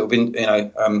storyline, nice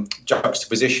little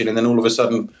juxtaposition, and then all of a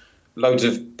sudden, loads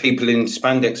of people in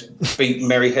spandex beat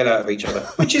merry hell out of each other,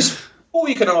 which is all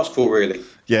you can ask for, really.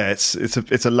 Yeah, it's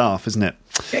a laugh, isn't it?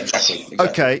 Yeah, exactly.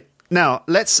 Okay. Now,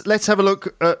 let's have a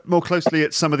look more closely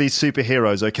at some of these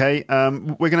superheroes, okay?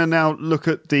 We're going to now look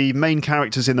at the main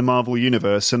characters in the Marvel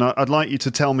Universe, and I'd like you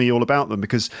to tell me all about them,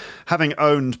 because having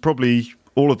owned probably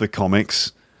all of the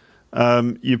comics,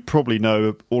 you probably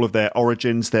know all of their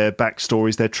origins, their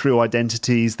backstories, their true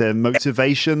identities, their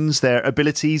motivations, their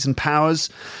abilities and powers.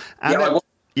 And I was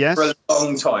yes? for a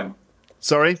long time.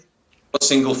 Sorry? I was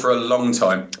single for a long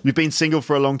time. You've been single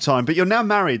for a long time, but you're now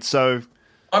married, so...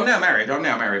 I'm now married,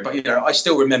 but I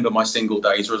still remember my single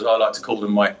days, or as I like to call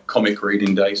them, my comic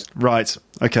reading days. Right,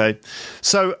 okay.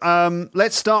 So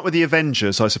let's start with the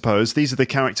Avengers, I suppose. These are the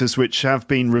characters which have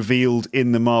been revealed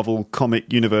in the Marvel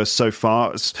comic universe so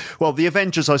far. Well, the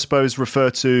Avengers, I suppose, refer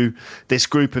to this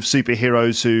group of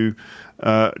superheroes who...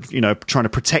 trying to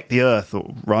protect the Earth,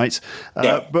 right?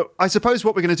 Yeah. But I suppose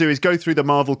what we're going to do is go through the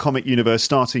Marvel comic universe,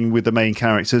 starting with the main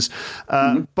characters.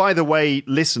 By the way,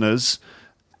 listeners...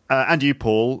 and you,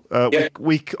 Paul,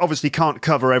 we obviously can't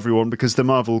cover everyone because the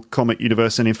Marvel comic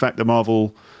universe and, in fact, the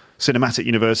Marvel cinematic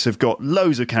universe have got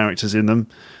loads of characters in them.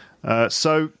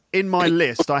 So in my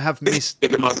list, I have missed...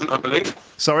 At the moment, I believe.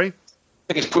 Sorry?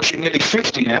 I think it's pushing nearly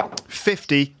 50 now.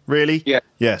 50, really? Yeah.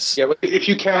 Yes. Yeah, well, if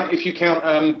you count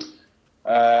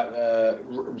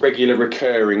Regular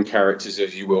recurring characters,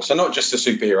 as you will. So not just the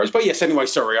superheroes. But yes, anyway,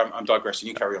 sorry, I'm digressing.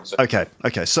 You carry on, sir. Okay.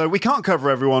 So we can't cover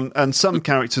everyone, and some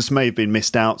characters may have been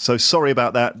missed out. So sorry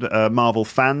about that, Marvel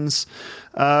fans.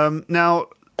 Now,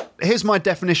 here's my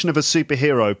definition of a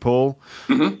superhero, Paul.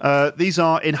 These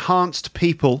are enhanced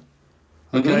people.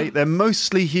 Okay, they're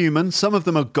mostly human. Some of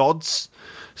them are gods.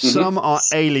 Some are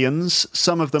aliens,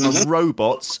 some of them are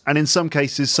robots, and in some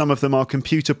cases, some of them are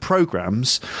computer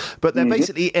programs. But they're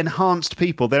basically enhanced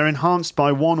people. They're enhanced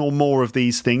by one or more of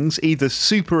these things, either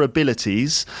super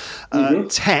abilities,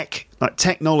 tech, like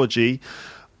technology,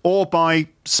 or by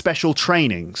special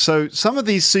training. So some of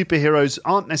these superheroes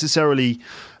aren't necessarily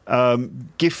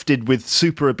gifted with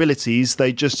super abilities.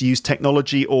 They just use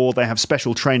technology, or they have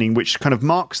special training, which kind of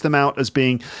marks them out as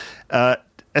being...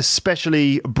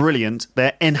 especially brilliant.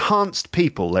 They're enhanced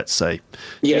people, let's say.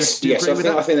 Yes. I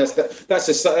think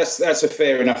that's a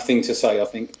fair enough thing to say. I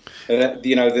think that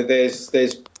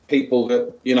there's people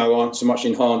that aren't so much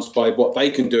enhanced by what they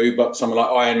can do, but someone like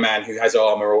Iron Man who has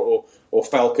armor, or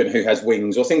Falcon who has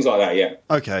wings, or things like that. Yeah.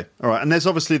 Okay. All right. And there's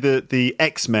obviously the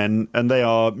X-Men, and they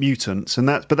are mutants, and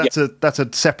that's a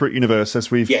separate universe, as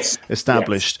we've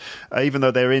established. Yes. Even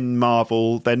though they're in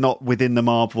Marvel, they're not within the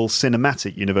Marvel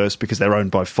Cinematic Universe because they're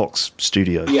owned by Fox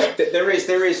Studios. Yeah. There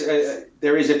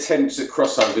is attempts at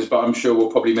crossovers, but I'm sure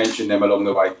we'll probably mention them along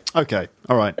the way. Okay.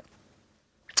 All right.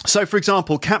 So, for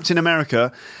example, Captain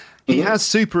America. He has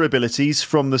super abilities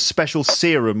from the special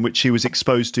serum which he was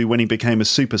exposed to when he became a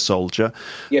super soldier.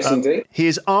 Yes, indeed. He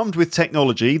is armed with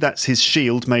technology. That's his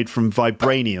shield made from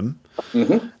vibranium.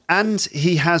 And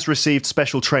he has received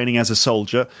special training as a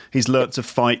soldier. He's learnt to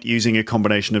fight using a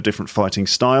combination of different fighting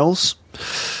styles.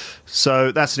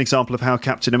 So that's an example of how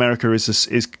Captain America is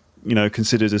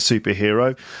considered a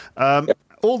superhero.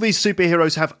 All these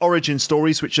superheroes have origin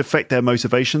stories which affect their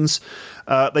motivations.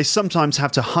 They sometimes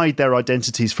have to hide their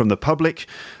identities from the public.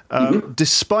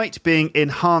 Despite being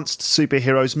enhanced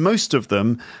superheroes, most of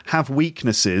them have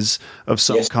weaknesses of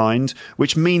some kind,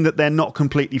 which mean that they're not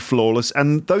completely flawless.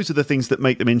 And those are the things that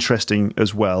make them interesting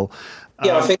as well.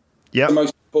 I think the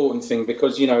most important thing,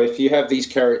 because, if you have these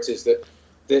characters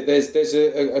there's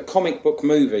a comic book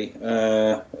movie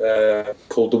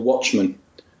called The Watchmen,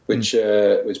 which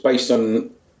was based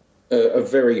on a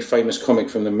very famous comic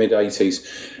from the mid-'80s,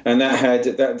 and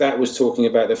that was talking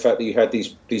about the fact that you had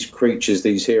these creatures,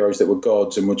 these heroes that were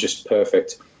gods and were just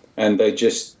perfect, and they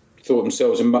just thought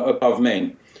themselves above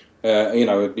men.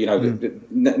 The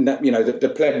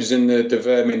plebs and the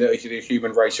vermin that are the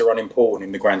human race are unimportant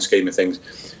in the grand scheme of things.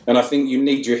 And I think you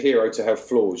need your hero to have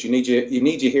flaws. You need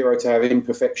your hero to have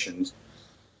imperfections.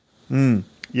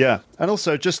 Yeah, and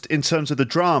also just in terms of the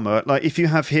drama, like if you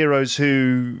have heroes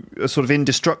who are sort of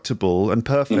indestructible and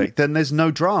perfect, then there's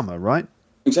no drama, right?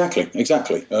 Exactly.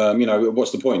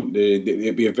 What's the point?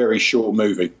 It'd be a very short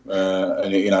movie,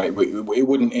 and it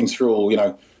wouldn't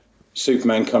enthrall.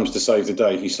 Superman comes to save the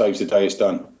day. He saves the day. It's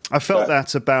done. I felt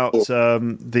that about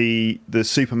the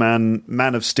Superman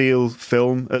Man of Steel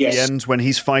film at the end when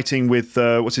he's fighting with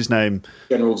what's his name,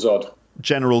 General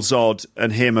Zod,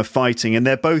 and him are fighting, and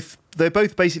they both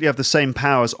basically have the same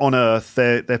powers on Earth.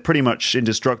 They're pretty much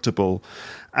indestructible.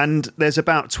 And there's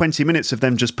about 20 minutes of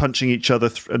them just punching each other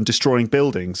and destroying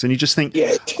buildings, and you just think,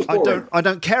 I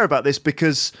don't care about this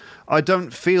because I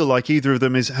don't feel like either of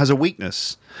them has a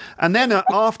weakness. And then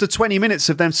after 20 minutes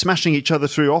of them smashing each other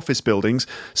through office buildings,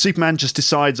 Superman just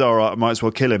decides, all right, I might as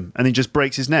well kill him, and he just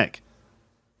breaks his neck.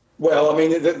 Well, I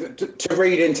mean, to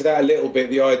read into that a little bit,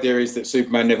 the idea is that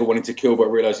Superman never wanted to kill, but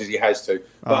realizes he has to.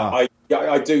 But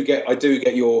I do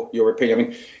get your opinion. I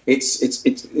mean,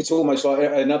 it's almost like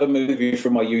another movie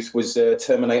from my youth was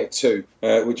Terminator 2,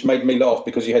 which made me laugh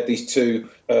because you had these two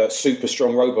super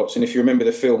strong robots, and if you remember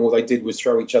the film, all they did was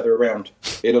throw each other around.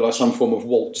 It looked like some form of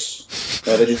waltz.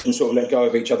 They just sort of let go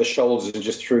of each other's shoulders and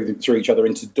just threw each other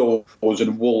into doors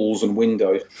and walls and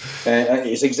windows.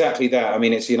 It's exactly that. I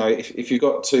mean, it's if you've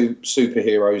got two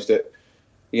superheroes that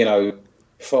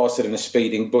faster than a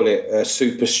speeding bullet,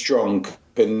 super strong,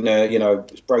 can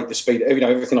break the speed,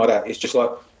 everything like that. It's just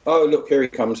like, oh look, here he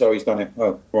comes. Oh, he's done it.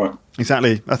 Oh, right.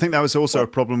 Exactly. I think that was also a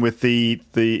problem with the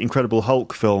Incredible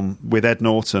Hulk film with Ed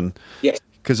Norton. Yes.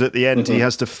 Because at the end he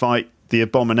has to fight the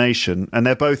Abomination, and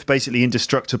they're both basically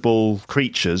indestructible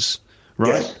creatures,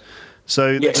 right? Yes.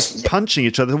 So they're just punching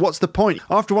each other. What's the point?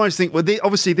 After a while, you think, well,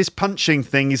 obviously this punching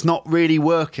thing is not really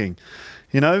working.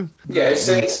 Yeah, it's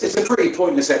a pretty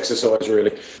pointless exercise,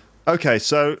 really. Okay,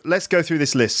 so let's go through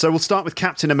this list. So we'll start with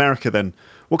Captain America then.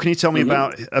 What can you tell me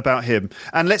about him?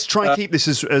 And let's try and keep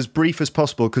this as brief as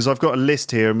possible, because I've got a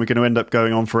list here and we're going to end up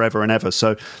going on forever and ever.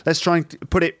 So let's try and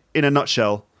put it in a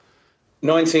nutshell.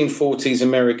 1940s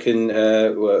American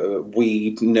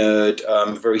weed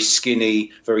nerd, very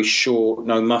skinny, very short,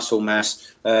 no muscle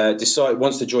mass.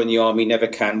 Wants to join the army, never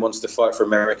can. Wants to fight for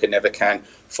America, never can.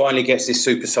 Finally gets this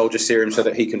super soldier serum so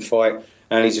that he can fight.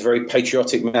 And he's a very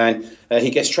patriotic man. He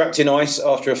gets trapped in ice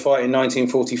after a fight in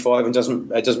 1945 and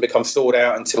doesn't become thawed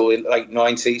out until the late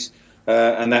 90s.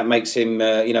 And that makes him,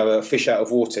 a fish out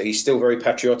of water. He's still very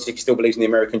patriotic, still believes in the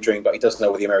American dream, but he doesn't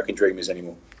know what the American dream is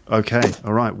anymore. Okay,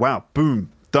 all right. Wow,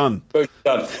 boom, done. Boom,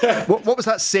 done. What was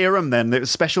that serum then? It was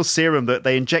a special serum that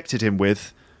they injected him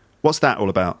with. What's that all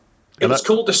about? It was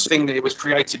called the thing that it was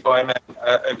created by a man.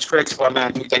 It was created by a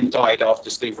man who then died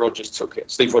after Steve Rogers took it.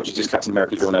 Steve Rogers is Captain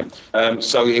America's real name.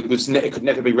 So it could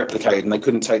never be replicated, and they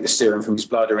couldn't take the serum from his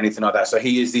blood or anything like that. So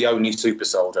he is the only super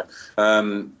soldier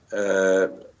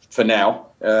for now.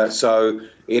 So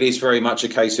it is very much a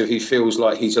case of he feels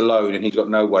like he's alone and he's got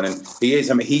no one. And he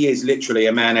is literally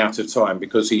a man out of time,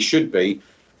 because he should be,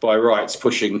 by rights,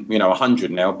 pushing 100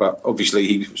 now, but obviously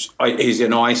he's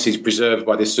in ice. He's preserved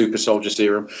by this super soldier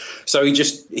serum, so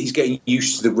he's getting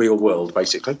used to the real world,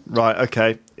 basically. Right.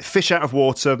 Okay. Fish out of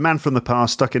water, man from the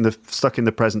past, stuck in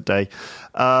the present day.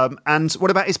 And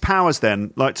what about his powers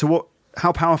then? Like,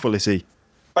 how powerful is he?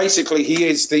 Basically, he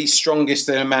is the strongest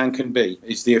that a man can be.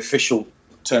 Is the official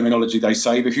terminology they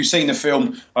say. But if you've seen the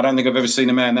film, I don't think I've ever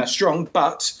seen a man that strong,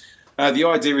 but. The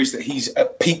idea is that he's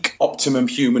at peak optimum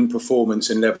human performance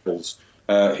in levels.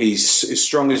 He's as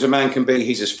strong as a man can be.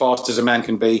 He's as fast as a man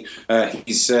can be.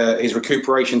 His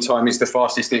recuperation time is the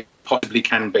fastest it possibly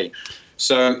can be.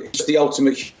 So it's the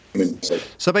ultimate human.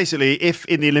 So basically, if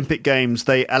in the Olympic Games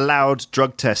they allowed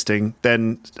drug testing,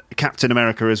 then Captain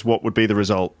America is what would be the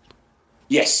result?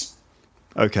 Yes.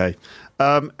 Okay.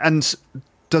 And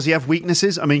does he have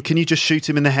weaknesses? I mean, can you just shoot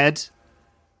him in the head?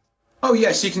 Oh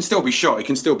yes, he can still be shot. He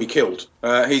can still be killed.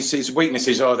 His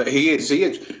weaknesses are that he is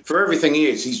for everything he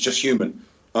is. He's just human.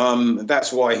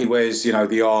 That's why he wears,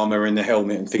 the armor and the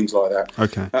helmet and things like that.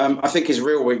 Okay. I think his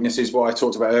real weakness is what I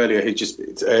talked about earlier.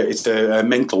 It's a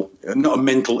mental, not a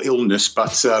mental illness,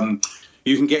 but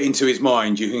you can get into his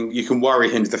mind. You can worry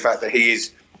him to the fact that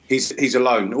he's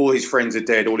alone. All his friends are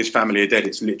dead. All his family are dead.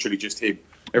 It's literally just him.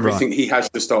 Everything He has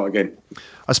to start again.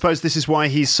 I suppose this is why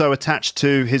he's so attached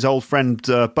to his old friend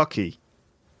Bucky.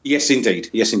 Yes, indeed.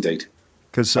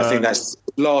 Because I think that's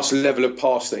the last level of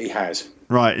past that he has.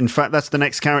 Right. In fact, that's the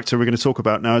next character we're going to talk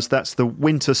about now. That's the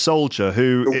Winter Soldier.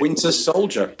 The Winter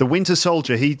Soldier. The Winter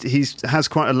Soldier. He has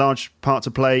quite a large part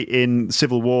to play in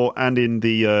Civil War and in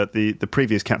the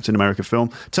previous Captain America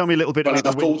film. Tell me a little bit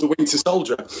about the Winter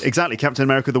Soldier. Exactly, Captain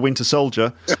America: The Winter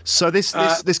Soldier. So this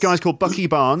guy's called Bucky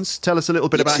Barnes. Tell us a little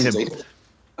bit about him. Indeed.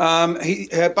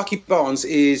 Bucky Barnes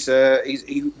is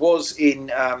he was in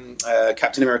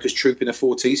Captain America's troop in the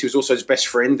 40s. He was also his best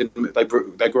friend, and they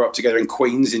grew up together in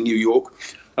Queens in New York.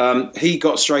 He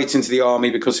got straight into the army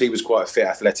because he was quite a fit,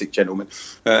 athletic gentleman.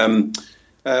 When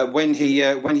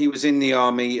he was in the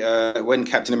army, when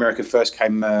Captain America first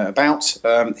came about,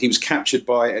 he was captured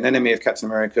by an enemy of Captain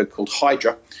America called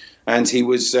Hydra, and he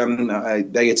was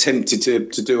they attempted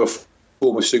to do a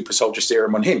form of super soldier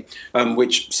serum on him,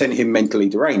 which sent him mentally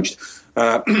deranged.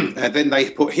 And then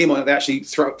they put him on. They actually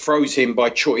froze him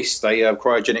by choice. They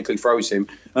cryogenically froze him,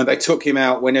 and they took him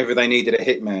out whenever they needed a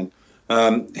hitman.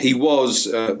 He was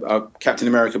Captain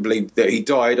America believed that he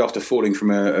died after falling from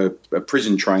a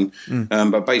prison train,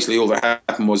 but basically all that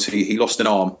happened was he lost an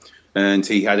arm, and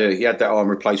he had that arm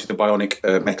replaced with a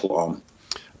bionic metal arm.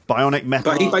 Bionic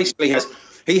metal. But he basically has.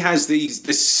 He has these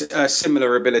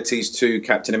similar abilities to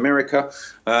Captain America.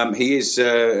 He's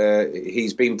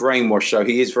been brainwashed, so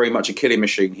he is very much a killing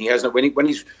machine. He has no when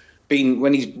he's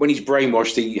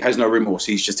brainwashed, he has no remorse.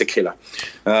 He's just a killer.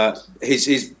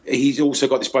 He's also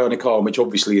got this bionic arm, which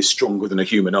obviously is stronger than a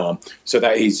human arm. So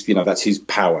that's his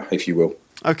power, if you will.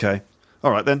 Okay. All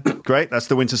right, then. Great. That's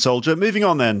the Winter Soldier. Moving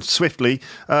on, then, swiftly.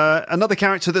 Another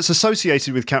character that's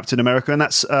associated with Captain America, and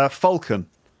that's Falcon.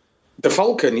 The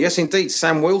Falcon, yes, indeed,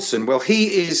 Sam Wilson. Well, he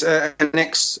is an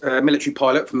ex-military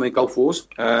pilot from the Gulf Wars,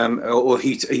 or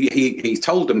he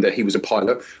told them that he was a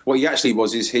pilot. What he actually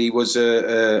was is he was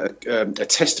a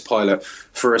test pilot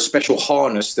for a special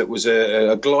harness that was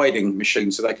a gliding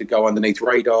machine, so they could go underneath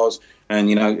radars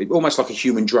and almost like a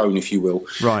human drone, if you will.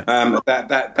 Right.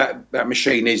 That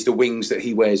machine is the wings that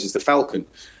he wears as the Falcon.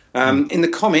 In the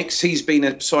comics, he's been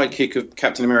a sidekick of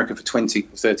Captain America for 20,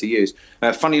 30 years.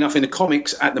 Funny enough, in the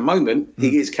comics, at the moment,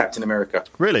 he is Captain America.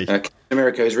 Really? Captain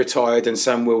America is retired, and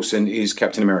Sam Wilson is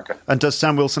Captain America. And does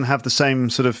Sam Wilson have the same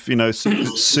sort of,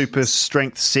 super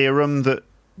strength serum that...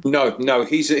 No.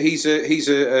 He's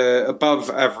a above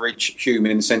average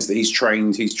human in the sense that he's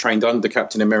trained under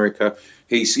Captain America.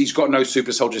 He's got no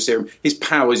super soldier serum. His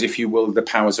powers, if you will, the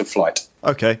powers of flight.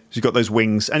 Okay, so he's got those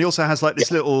wings, and he also has like this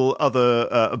little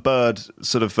other bird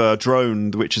sort of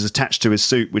drone which is attached to his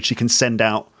suit, which he can send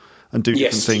out and do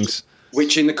different things.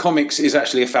 Which in the comics is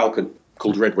actually a falcon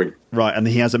called Redwing. Right, and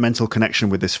he has a mental connection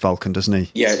with this falcon, doesn't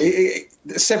he? Yeah,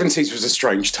 the 70s was a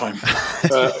strange time.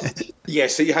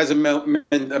 Yes, he has a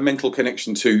mental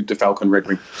connection to the Falcon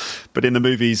Redwing. But in the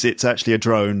movies, it's actually a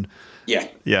drone. Yeah.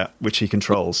 Yeah, which he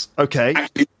controls. Okay.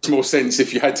 Actually, makes more sense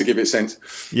if you had to give it sense.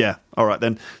 Yeah, all right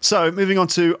then. So, moving on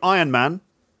to Iron Man.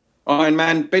 Iron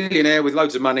Man, billionaire with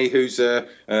loads of money, who's a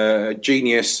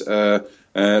genius,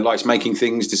 likes making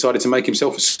things, decided to make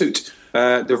himself a suit.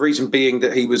 The reason being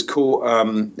that he was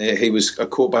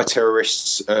caught by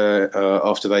terrorists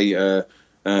after they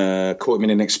caught him in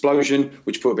an explosion,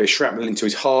 which put a bit of shrapnel into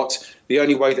his heart. The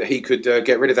only way that he could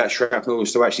get rid of that shrapnel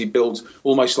was to actually build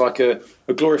almost like a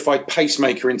glorified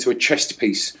pacemaker into a chest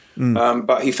piece.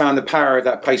 But he found the power of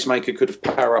that pacemaker could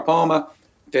power up armor,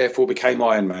 therefore became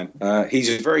Iron Man.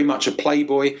 He's very much a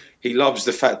playboy. He loves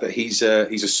the fact that he's a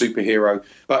superhero.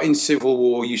 But in Civil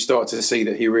War, you start to see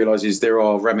that he realises there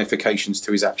are ramifications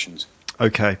to his actions.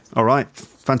 Okay, all right,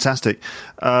 fantastic.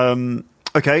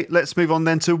 Okay, let's move on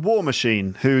then to War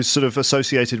Machine, who's sort of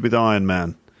associated with Iron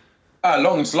Man.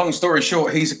 Long story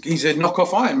short, he's a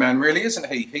knockoff Iron Man, really,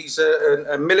 isn't he? He's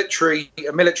a military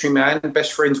man,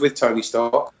 best friends with Tony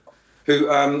Stark,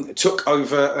 who took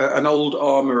over an old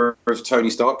armour of Tony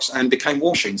Stark's and became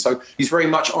War Machine. So he's very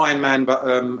much Iron Man, but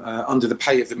under the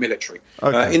pay of the military.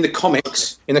 Okay. In the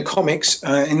comics, in the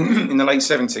late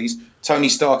 70s, Tony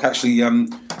Stark actually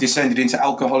descended into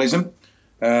alcoholism.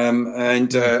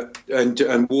 And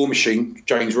War Machine,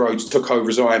 James Rhodes, took over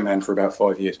as Iron Man for about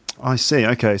 5 years. I see,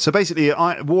 okay. So basically,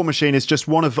 War Machine is just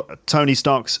one of Tony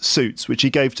Stark's suits, which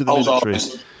he gave to the military.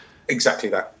 Exactly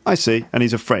that. I see, and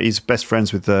he's best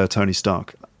friends with Tony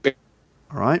Stark. All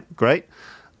right, great.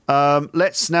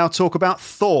 Let's now talk about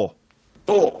Thor.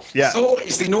 Thor. Yeah. Thor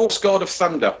is the Norse god of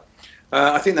thunder.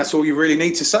 I think that's all you really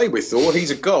need to say with Thor. He's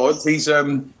a god.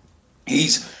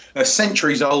 He's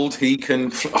centuries old. He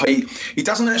can fly. He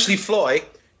doesn't actually fly.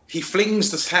 He flings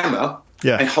the hammer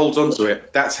and holds onto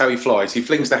it. That's how he flies. He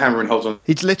flings the hammer and holds on.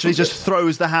 He literally just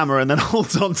throws the hammer and then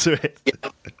holds onto it.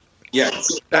 Yeah,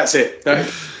 that's it.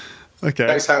 Okay.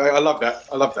 That's how I love that.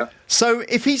 I love that. So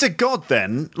if he's a god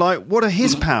then, like, what are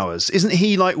his powers? Isn't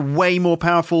he, like, way more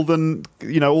powerful than,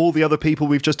 all the other people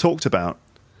we've just talked about?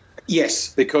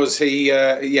 Yes, because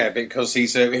because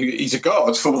he's a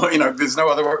god. There's no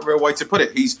other real way to put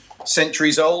it. He's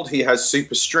centuries old. He has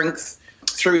super strength.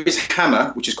 Through his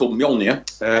hammer, which is called Mjolnir,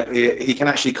 he can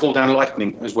actually call down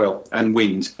lightning as well and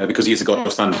wind because he is a god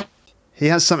of thunder. He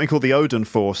has something called the Odin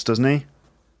Force, doesn't he?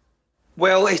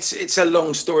 Well, it's a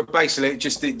long story. Basically,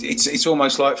 it's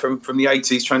almost like from the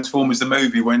 80s Transformers the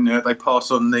movie when they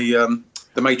pass on the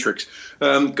Matrix.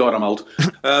 God, I'm old.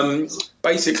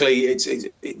 Basically, it's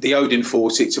the Odin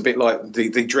Force. It's a bit like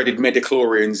the dreaded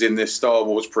midichlorians in the Star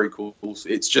Wars prequels.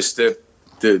 It's just the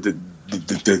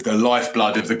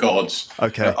lifeblood of the gods.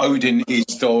 Okay. Odin is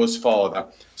Thor's father,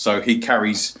 so he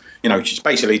carries.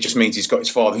 Basically just means he's got his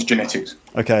father's genetics.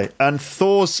 Okay, and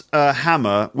Thor's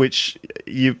hammer, which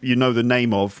you know the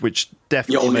name of, which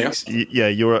definitely makes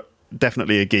you're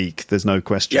definitely a geek. There's no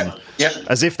question. Yeah.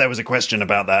 As if there was a question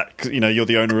about that. 'Cause, you're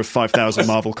the owner of 5,000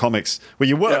 Marvel comics. Well,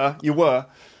 you were.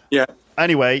 Yeah.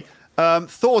 Anyway,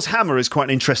 Thor's hammer is quite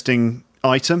an interesting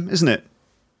item, isn't it?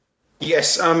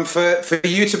 Yes, for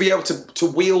you to be able to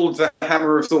wield the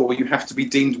hammer of Thor, you have to be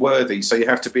deemed worthy. So you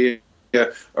have to be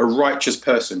a righteous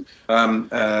person.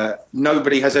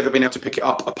 Nobody has ever been able to pick it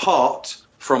up apart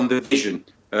from the Vision,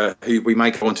 who we may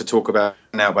go on to talk about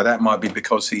now, but that might be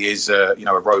because he is a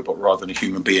robot rather than a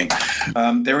human being.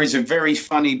 There is a very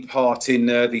funny part in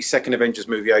the second Avengers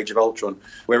movie, Age of Ultron,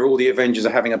 where all the Avengers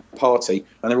are having a party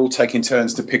and they're all taking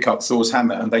turns to pick up Thor's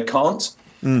hammer and they can't.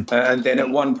 And then at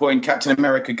one point, Captain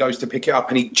America goes to pick it up,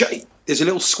 and there's a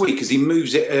little squeak as he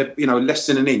moves it, less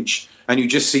than an inch, and you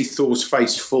just see Thor's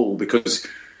face fall because,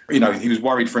 he was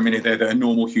worried for a minute there that a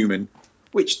normal human,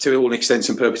 which to all intents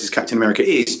and purposes Captain America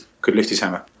is, could lift his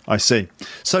hammer. I see.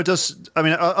 So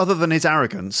other than his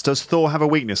arrogance, does Thor have a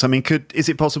weakness? I mean, is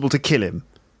it possible to kill him?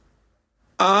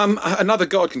 Another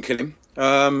god can kill him,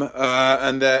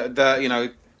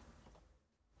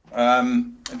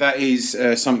 that is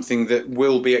something that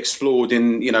will be explored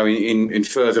in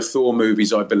further Thor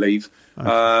movies, I believe. Okay.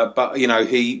 But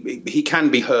he can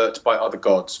be hurt by other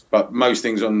gods, but most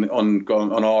things on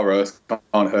our Earth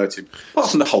can't hurt him, apart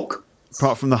from the Hulk.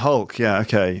 Apart from the Hulk, yeah.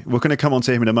 Okay, we're going to come on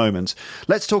to him in a moment.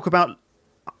 Let's talk about.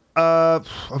 Are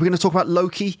we going to talk about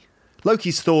Loki?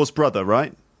 Loki's Thor's brother,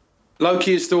 right?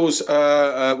 Loki is Thor's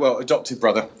adopted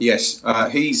brother. Yes,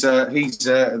 he's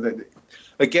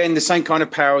again, the same kind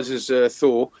of powers as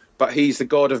Thor, but he's the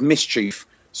god of mischief.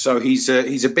 So he's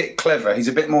a bit clever. He's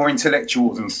a bit more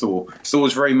intellectual than Thor.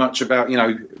 Thor's very much about,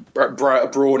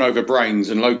 brawn over brains,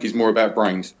 and Loki's more about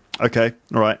brains. Okay,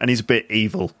 all right. And he's a bit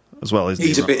evil as well, isn't he?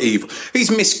 He's a bit evil.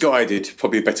 He's misguided,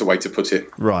 probably a better way to put it.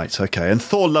 Right, okay. And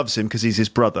Thor loves him because he's his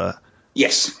brother?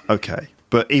 Yes. Okay.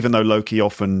 But even though Loki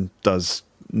often does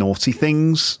naughty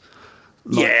things...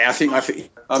 Yeah, I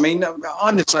think. I mean,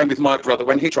 I'm the same with my brother.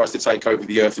 When he tries to take over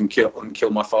the earth and kill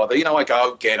my father, I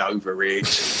go, get over it.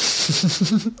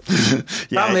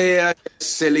 Come here,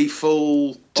 silly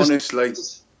fool. Honestly,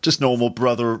 just normal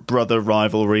brother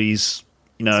rivalries.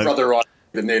 Brother rivalry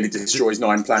that nearly destroys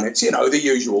 9 planets. The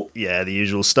usual. Yeah, the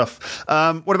usual stuff.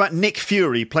 What about Nick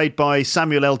Fury, played by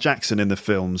Samuel L. Jackson in the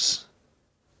films?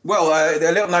 Well, a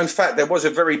little known fact, there was a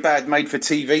very bad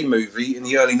made-for-TV movie in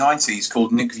the early 90s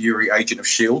called Nick Fury, Agent of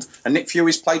S.H.I.E.L.D., and Nick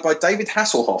Fury is played by David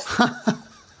Hasselhoff.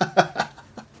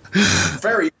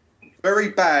 Very, very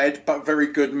bad, but very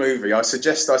good movie. I think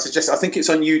it's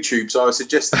on YouTube, so I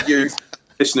suggest that you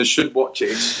listeners should watch it.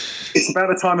 It's about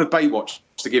the time of Baywatch,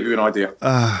 to give you an idea.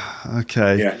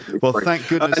 Okay. Yeah, well, thank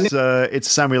goodness it's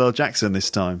Samuel L. Jackson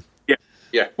this time.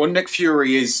 Yeah, well, Nick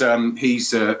Fury is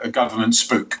he's a government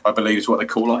spook, I believe is what they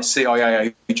call it,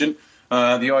 CIA agent.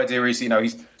 The idea is,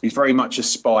 he's very much a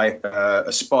spy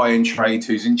in trade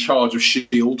who's in charge of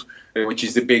S.H.I.E.L.D., which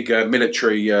is the big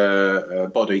military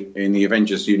body in the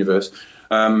Avengers universe.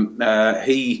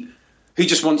 He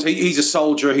just wants. He's a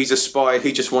soldier. He's a spy.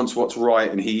 He just wants what's right,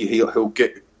 and he'll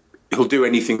do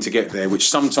anything to get there, which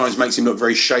sometimes makes him look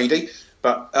very shady.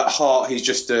 But at heart, he's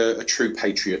just a true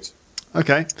patriot.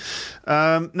 Okay.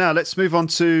 Now let's move on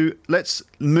to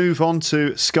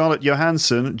Scarlett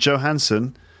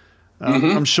Johansson.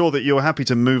 I'm sure that you're happy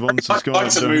to move on to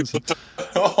Scarlett Johansson.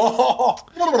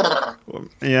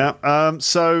 Yeah.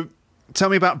 So tell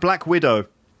me about Black Widow.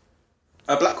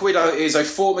 Black Widow is a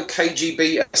former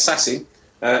KGB assassin,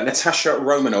 Natasha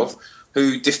Romanov,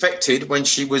 who defected when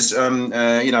she was,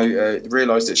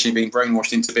 realised that she'd been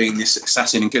brainwashed into being this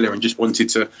assassin and killer, and just wanted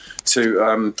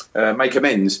to make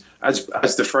amends. As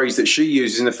the phrase that she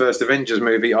uses in the first Avengers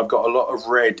movie, I've got a lot of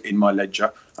red in my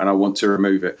ledger, and I want to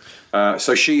remove it.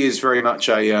 So she is very much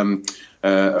a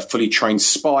fully trained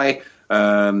spy,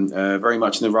 very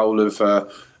much in the role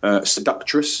of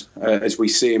seductress, as we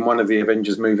see in one of the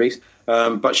Avengers movies.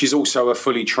 But she's also a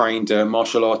fully trained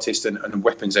martial artist and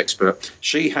weapons expert.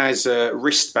 She has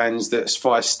wristbands that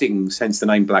fire stings, hence the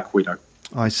name Black Widow.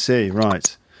 I see,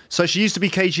 right. So she used to be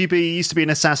KGB, used to be an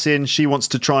assassin. She wants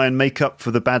to try and make up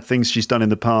for the bad things she's done in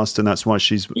the past, and that's why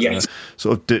she's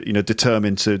sort of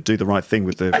determined to do the right thing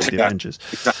with the Avengers.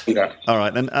 Exactly that. All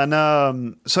right,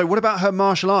 and so what about her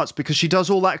martial arts? Because she does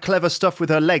all that clever stuff with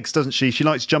her legs, doesn't she? She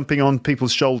likes jumping on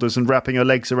people's shoulders and wrapping her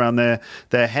legs around their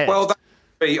head. Well,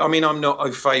 I'm not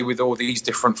au fait with all these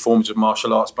different forms of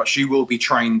martial arts, but she will be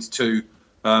trained to,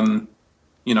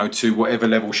 to whatever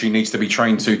level she needs to be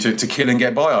trained to kill and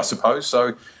get by, I suppose.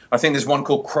 So I think there's one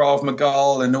called Krav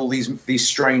Maga and all these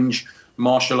strange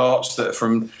martial arts that are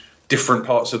from different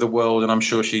parts of the world, and I'm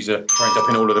sure she's trained up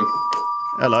in all of them.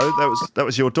 Hello, that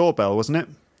was your doorbell, wasn't it?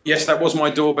 Yes, that was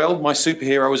my doorbell. My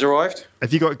superhero has arrived.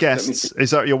 Have you got guests? Is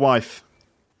that your wife?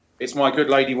 It's my good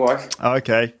lady wife. Oh,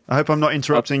 okay. I hope I'm not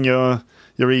interrupting your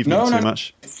evening too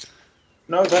much.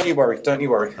 No, don't you worry.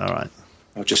 All right.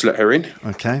 I'll just let her in.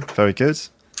 Okay, very good.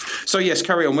 So, yes,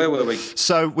 carry on. Where were we?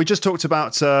 So, we just talked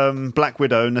about Black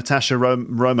Widow, Natasha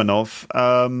Romanoff.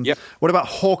 Yep. What about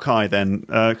Hawkeye, then?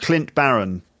 Clint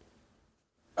Barron.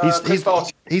 He's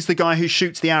the guy who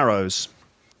shoots the arrows.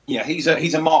 Yeah, he's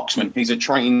a marksman. He's a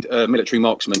trained military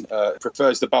marksman.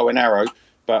 Prefers the bow and arrow,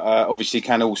 but obviously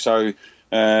can also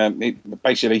disarm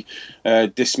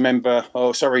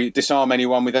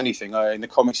anyone with anything. In the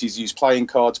comics, he's used playing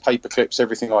cards, paper clips,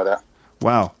 everything like that.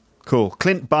 Wow. Cool.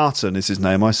 Clint Barton is his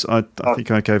name. I think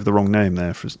I gave the wrong name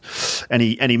there. For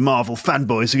any Marvel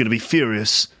fanboys are going to be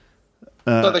furious.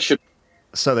 So they should.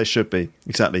 So they should be,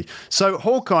 exactly. So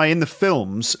Hawkeye in the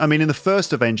films, I mean, in the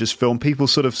first Avengers film, people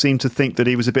sort of seem to think that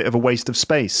he was a bit of a waste of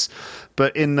space.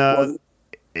 But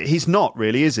he's not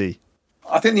really, is he?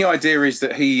 I think the idea is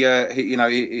that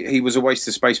he was a waste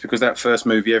of space because that first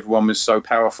movie, everyone was so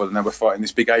powerful and they were fighting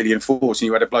this big alien force, and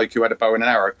you had a bloke who had a bow and an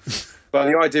arrow. But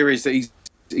the idea is that he's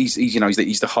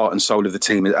the heart and soul of the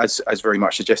team, as very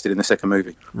much suggested in the second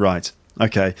movie. Right.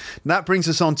 Okay. And that brings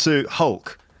us on to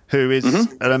Hulk, who is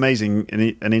an amazing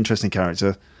and interesting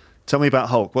character. Tell me about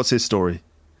Hulk. What's his story?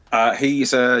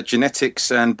 He's a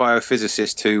genetics and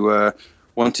biophysicist who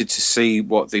wanted to see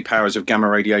what the powers of gamma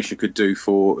radiation could do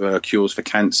for cures for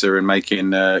cancer and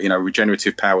making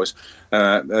regenerative powers.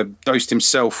 Dosed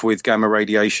himself with gamma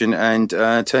radiation and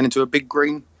turned into a big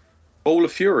green ball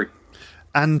of fury.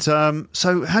 And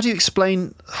so how do you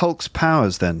explain Hulk's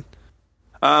powers then?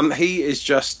 He is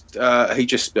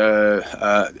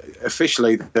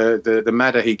officially the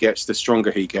madder he gets, the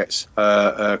stronger he gets.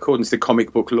 According to the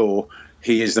comic book lore,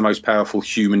 he is the most powerful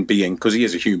human being because he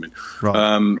is a human,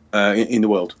 right. In the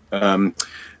world.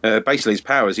 Basically, his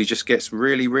powers, he just gets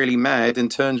really, really mad and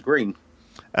turns green.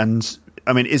 And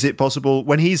I mean, is it possible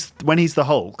when he's the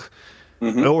Hulk?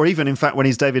 Mm-hmm. Or even, in fact, when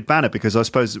he's David Banner, because I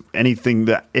suppose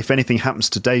if anything happens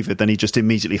to David, then he just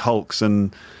immediately hulks,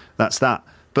 and that's that.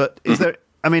 But is there?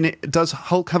 I mean, does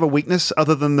Hulk have a weakness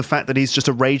other than the fact that he's just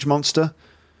a rage monster?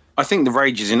 I think the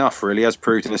rage is enough, really, as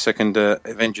proved in the second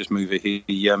Avengers movie.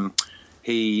 He can't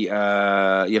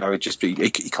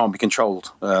be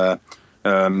controlled.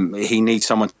 He needs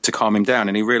someone to calm him down,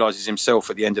 and he realizes himself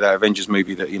at the end of that Avengers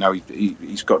movie that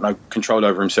he's got no control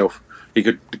over himself. He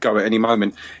could go at any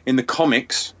moment. In the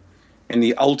comics, in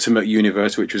the Ultimate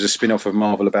Universe, which was a spin-off of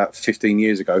Marvel about 15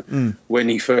 years ago, when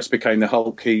he first became the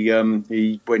Hulk, he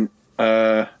went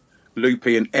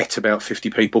loopy and ate about 50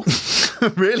 people.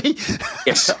 Really?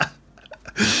 Yes.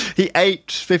 He ate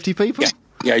 50 people?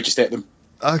 Yeah, he just ate them.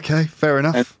 Okay, fair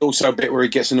enough. And also a bit where he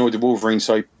gets annoyed with Wolverine,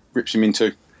 so he rips him in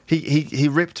two. He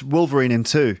ripped Wolverine in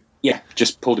two? Yeah,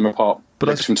 just pulled him apart.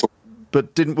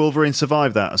 But didn't Wolverine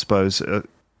survive that, I suppose?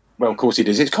 Well, of course he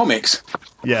does. It's comics.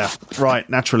 Yeah, right,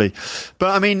 naturally.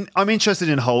 But I mean, I'm interested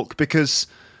in Hulk because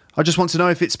I just want to know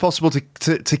if it's possible to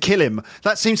kill him.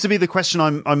 That seems to be the question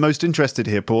I'm most interested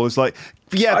here, Paul. Is like,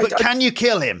 can you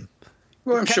kill him?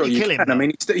 Well, I'm sure you can. I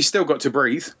mean, he's still got to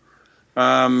breathe.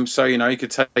 So, you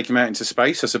could take him out into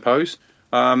space, I suppose.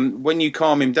 When you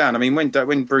calm him down, I mean,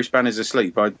 when Bruce Banner's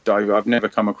asleep, I've never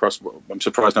come across, I'm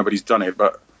surprised nobody's done it,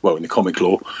 but, well, in the comic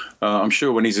lore, I'm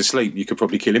sure when he's asleep, you could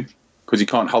probably kill him. Because he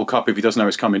can't hulk up if he doesn't know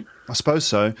it's coming. I suppose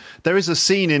so. There is a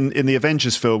scene in the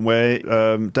Avengers film where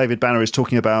David Banner is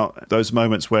talking about those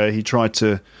moments where he tried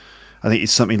to I think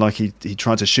it's something like he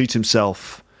tried to shoot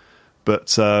himself,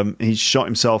 but he shot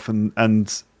himself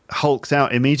and hulked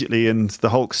out immediately, and the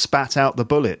Hulk spat out the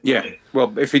bullet. Yeah.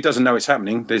 Well, if he doesn't know it's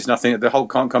happening, there's nothing. The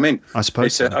Hulk can't come in. I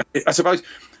suppose. I suppose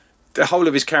the whole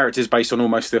of his character is based on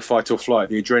almost the fight or flight,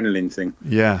 the adrenaline thing.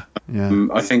 Yeah.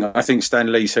 I think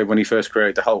Stan Lee said when he first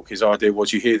created the Hulk, his idea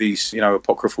was you hear these,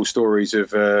 apocryphal stories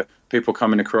of people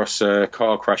coming across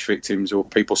car crash victims or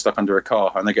people stuck under a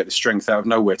car, and they get the strength out of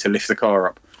nowhere to lift the car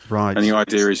up. Right. And the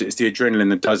idea is it's the adrenaline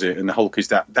that does it, and the Hulk is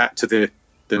that to the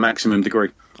maximum degree.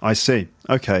 I see.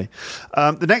 Okay.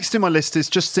 The next in my list is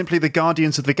just simply The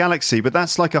Guardians of the Galaxy, but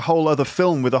that's like a whole other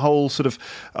film with a whole sort of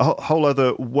whole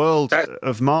other world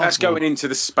of Marvel. That's going into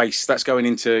the space. That's going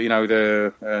into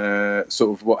the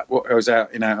sort of what goes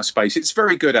out in outer space. It's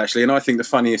very good actually, and I think the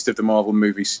funniest of the Marvel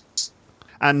movies.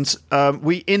 And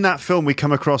in that film we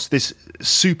come across this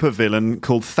supervillain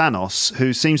called Thanos,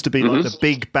 who seems to be like the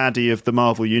big baddie of the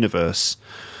Marvel universe.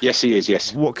 Yes, he is.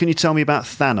 Yes. What can you tell me about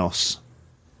Thanos?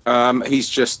 He's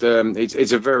just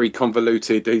it's a very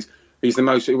convoluted. He's the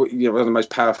most one of the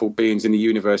most powerful beings in the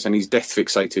universe, and he's death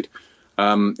fixated.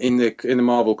 In the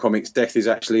Marvel comics, death is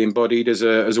actually embodied as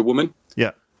a woman.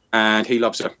 Yeah, and he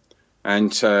loves her,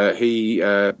 and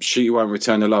she won't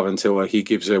return the love until he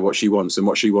gives her what she wants, and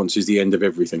what she wants is the end of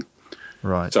everything.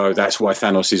 Right. So that's why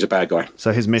Thanos is a bad guy.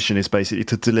 So his mission is basically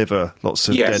to deliver lots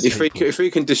of dead people. If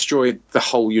he can destroy the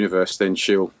whole universe, then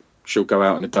she'll go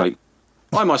out on a date.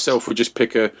 I myself would just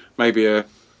pick maybe a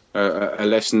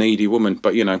less needy woman,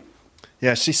 but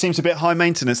Yeah, she seems a bit high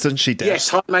maintenance, doesn't she, Dave? Yes,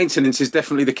 high maintenance is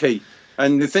definitely the key.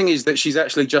 And the thing is that she's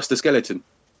actually just a skeleton.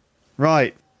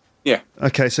 Right. Yeah.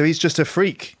 Okay, so he's just a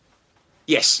freak.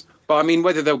 Yes, but I mean,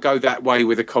 whether they'll go that way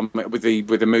with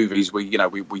the movies, we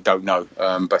don't know.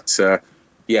 But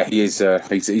yeah, he is.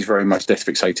 He's very much death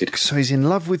fixated. So he's in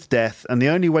love with death, and the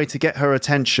only way to get her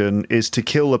attention is to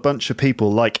kill a bunch of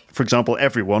people, like, for example,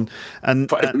 everyone. Just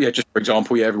for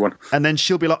example, everyone. And then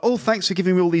she'll be like, "Oh, thanks for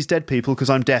giving me all these dead people because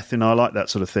I'm death and I like that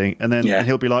sort of thing." And then and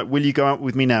he'll be like, "Will you go out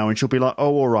with me now?" And she'll be like,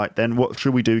 "Oh, all right then. What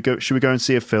should we do? Should we go and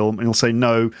see a film?" And he'll say,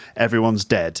 "No, everyone's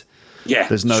dead." Yeah.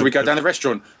 Should we go down the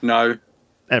restaurant? No,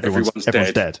 everyone's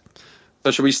dead.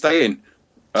 So should we stay in?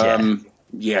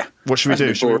 Yeah. What should we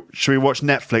do? Should we watch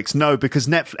Netflix? No, because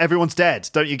everyone's dead.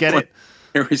 Don't you get it?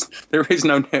 There is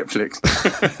no Netflix.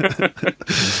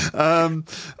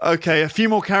 Okay, a few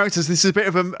more characters. This is a bit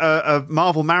of a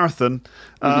Marvel marathon.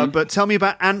 But tell me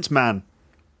about Ant-Man.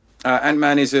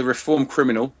 Ant-Man is a reformed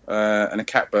criminal and a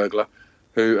cat burglar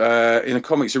who, in the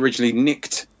comics, originally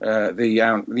nicked the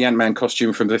Ant-Man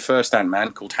costume from the first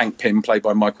Ant-Man, called Hank Pym, played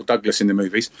by Michael Douglas in the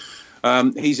movies.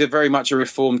 He's very much a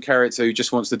reformed character who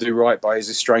just wants to do right by his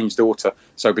estranged daughter,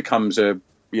 so becomes a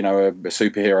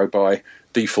superhero by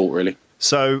default, really.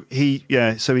 So he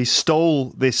stole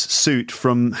this suit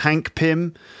from Hank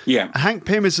Pym. Yeah, Hank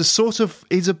Pym is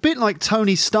he's a bit like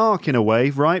Tony Stark in a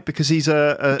way, right? Because he's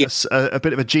a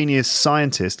bit of a genius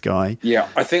scientist guy. Yeah,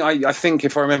 I think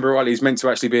if I remember rightly, he's meant to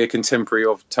actually be a contemporary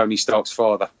of Tony Stark's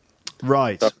father.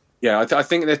 Right. So, yeah, I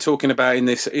think they're talking about in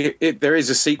this. There is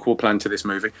a sequel plan to this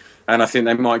movie, and I think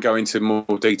they might go into more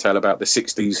detail about the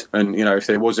 60s and if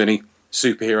there was any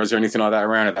superheroes or anything like that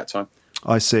around at that time.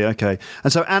 I see. Okay,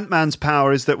 and so Ant-Man's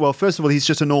power is that, well, first of all, he's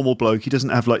just a normal bloke. He doesn't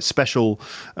have like special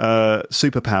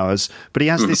superpowers, but he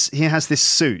has this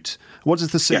suit. What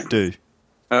does the suit do?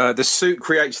 The suit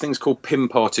creates things called Pym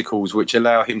particles, which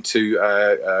allow him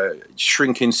to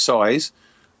shrink in size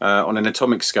on an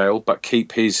atomic scale, but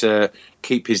keep his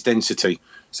density.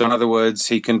 So, in other words,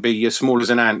 he can be as small as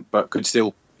an ant, but could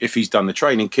still, if he's done the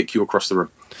training, kick you across the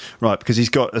room. Right, because he's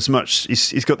got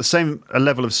he's got the same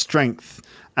level of strength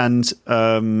and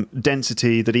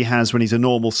density that he has when he's a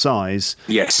normal size.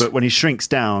 Yes. But when he shrinks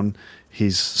down,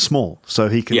 he's small. So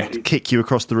he can kick you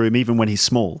across the room even when he's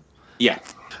small. Yeah.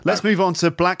 Let's move on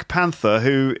to Black Panther,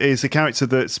 who is a character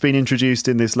that's been introduced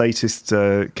in this latest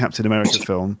Captain America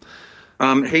film.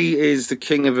 He is the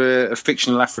king of a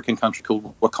fictional African country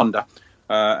called Wakanda.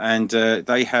 And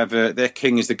they have their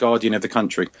king is the guardian of the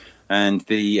country. And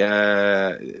they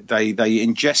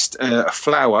ingest a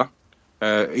flower,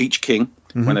 each king,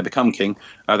 when they become king.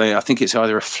 I think it's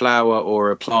either a flower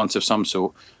or a plant of some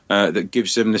sort that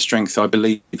gives them the strength, I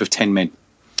believe, of 10 men.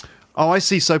 Oh, I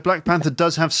see. So Black Panther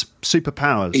does have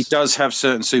superpowers. He does have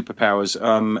certain superpowers,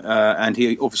 and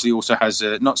he obviously also has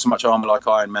not so much armor like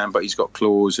Iron Man, but he's got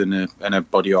claws and a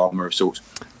body armor of sorts.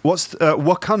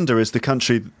 Wakanda is the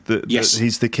country that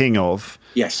he's the king of.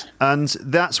 Yes, and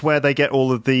that's where they get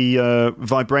all of the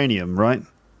vibranium, right?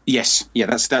 Yes, yeah,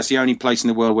 that's the only place in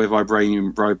the world where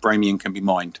vibranium can be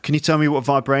mined. Can you tell me what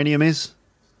vibranium is?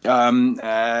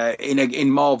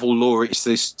 In Marvel lore, it's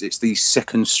the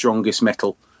second strongest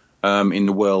metal in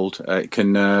the world. It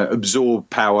can absorb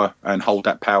power and hold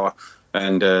that power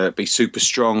and be super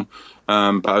strong,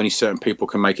 but only certain people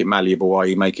can make it malleable,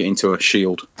 i.e. make it into a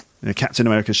shield. Captain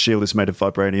America's shield is made of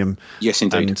vibranium. Yes,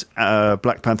 indeed. And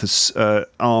Black Panther's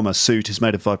armour suit is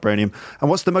made of vibranium. And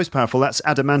what's the most powerful? That's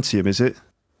adamantium, is it?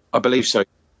 I believe so.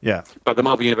 Yeah. But the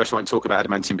Marvel Universe won't talk about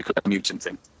adamantium because of the mutant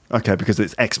thing. Okay, because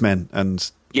it's X-Men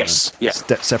and... Yes,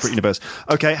 separate universe.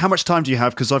 Okay, how much time do you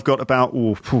have? Because I've got about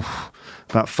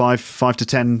 5 to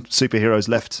 10 superheroes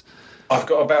left. I've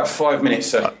got about 5 minutes,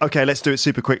 sir. Okay, let's do it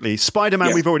super quickly.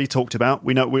 Spider-Man, we've already talked about.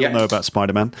 We all know about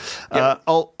Spider-Man.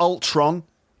 Ultron.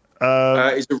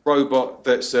 Is a robot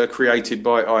that's created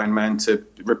by Iron Man to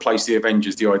replace the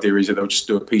Avengers. The idea is that they'll just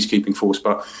do a peacekeeping force,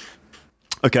 but...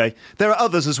 Okay, there are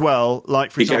others as well,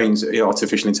 like, for example... He gains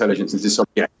artificial intelligence and decide,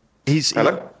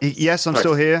 Hello? Yes, I'm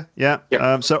still here.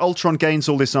 Yeah. So Ultron gains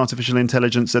all this artificial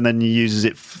intelligence and then he uses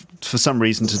it for some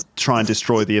reason to try and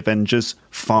destroy the Avengers.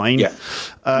 Fine. Yeah.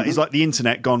 He's like the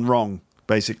internet gone wrong,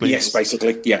 basically. Yes,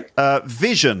 basically, yeah.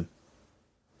 Vision.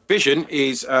 Vision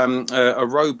is a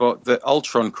robot that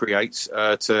Ultron creates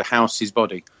to house his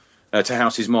body, to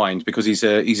house his mind, because he's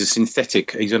a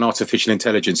synthetic. He's an artificial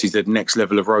intelligence. He's the next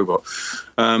level of robot.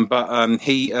 But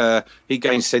he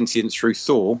gains sentience through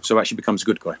Thor, so actually becomes a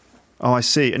good guy. Oh, I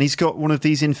see. And he's got one of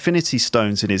these Infinity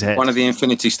Stones in his head. One of the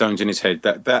Infinity Stones in his head.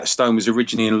 That stone was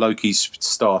originally in Loki's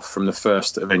staff from the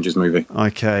first Avengers movie.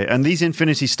 Okay. And these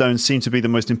Infinity Stones seem to be the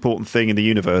most important thing in the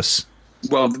universe.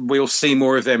 Well, we'll see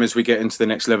more of them as we get into the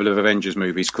next level of Avengers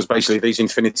movies, because basically these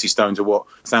Infinity Stones are what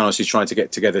Thanos is trying to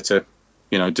get together to,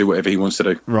 do whatever he wants to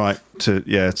do. Right. To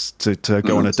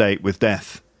go on a date with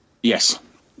death. Yes.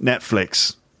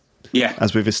 Netflix. Yeah.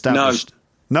 As we've established.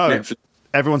 No. Netflix.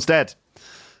 Everyone's dead.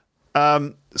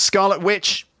 Scarlet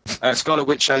Witch. Scarlet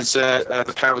Witch has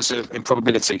the powers of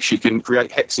improbability. She can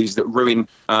create hexes that ruin.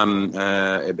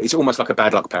 It's almost like a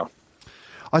bad luck power.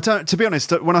 To be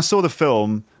honest, when I saw the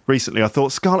film recently, I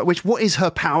thought, Scarlet Witch, what is her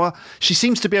power? She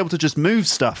seems to be able to just move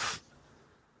stuff.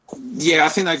 Yeah, I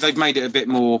think they've made it a bit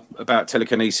more about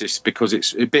telekinesis because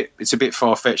it's a bit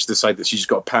far fetched to say that she's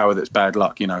got power that's bad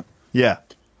luck. Yeah.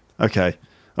 Okay.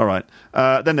 All right.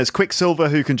 Then there's Quicksilver,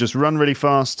 who can just run really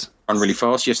fast. Run really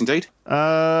fast, yes, indeed.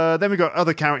 Then we've got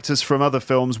other characters from other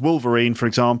films. Wolverine, for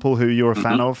example, who you're a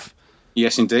fan of.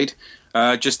 Yes, indeed.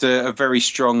 Just a very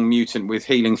strong mutant with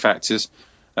healing factors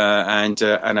and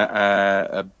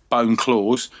a bone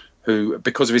claws, who,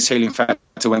 because of his healing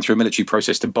factor, went through a military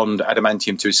process to bond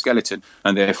adamantium to his skeleton,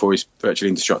 and therefore is virtually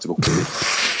indestructible.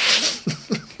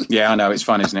 Yeah, I know, it's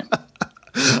fun, isn't it?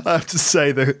 I have to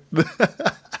say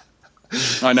that...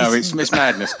 I know, it's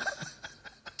madness.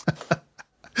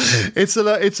 It's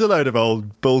a load of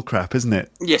old bull crap, isn't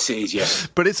it? Yes, it is. Yes,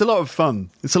 but it's a lot of fun.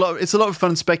 It's a lot of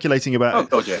fun speculating about it. Oh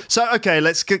God, yeah. So okay,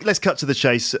 let's cut to the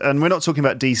chase, and we're not talking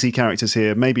about DC characters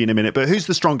here. Maybe in a minute, but who's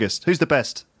the strongest? Who's the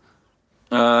best?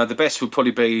 The best would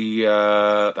probably be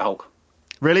the Hulk.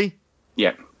 Really?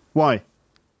 Yeah. Why?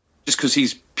 Just because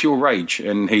he's pure rage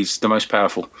and he's the most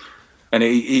powerful. And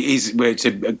it's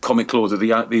a comic law that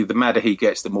the madder he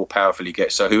gets, the more powerful he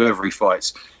gets. So whoever he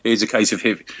fights, it is a case of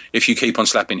if you keep on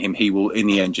slapping him, he will, in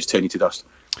the end, just turn you to dust.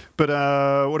 But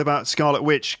what about Scarlet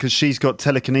Witch? Because she's got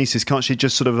telekinesis. Can't she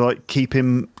just sort of like keep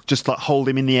him, just like hold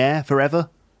him in the air forever?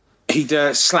 He'd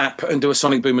slap and do a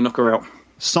sonic boom and knock her out.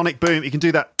 Sonic boom. He can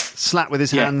do that slap with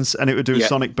his hands and it would do a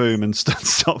sonic boom and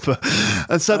stop her.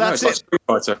 And so that's it. Like Street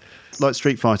Fighter. Like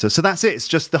Street Fighter. So that's it. It's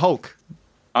just the Hulk.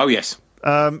 Oh, yes.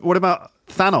 What about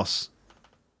Thanos?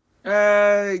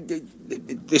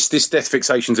 This death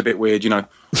fixation's a bit weird, You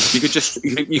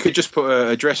could just put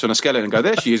a dress on a skeleton and go,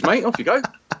 there she is, mate. Off you go.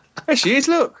 There she is.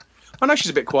 Look. I know she's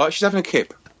a bit quiet. She's having a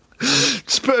kip.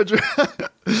 Just put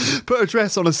a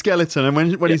dress on a skeleton, and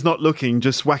when he's not looking,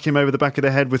 just whack him over the back of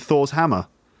the head with Thor's hammer.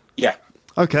 Yeah.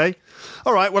 Okay.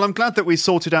 All right. Well, I'm glad that we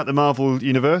sorted out the Marvel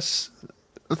universe.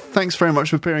 Thanks very much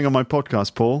for appearing on my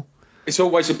podcast, Paul. It's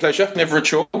always a pleasure, never a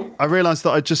chore. I realised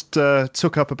that I just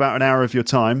took up about an hour of your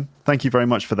time. Thank you very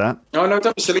much for that. Oh, no,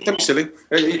 don't be silly.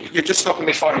 You're just stopping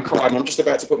me fighting crime. I'm just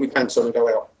about to put my pants on and go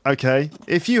out. Okay.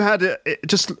 If you had...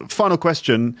 just final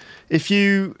question. If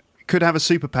you could have a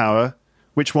superpower,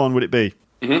 which one would it be?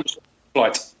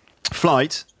 Flight.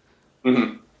 Flight?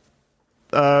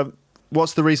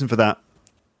 What's the reason for that?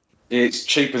 It's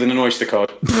cheaper than an Oyster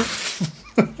card.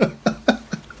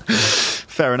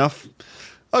 Fair enough.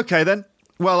 Okay, then.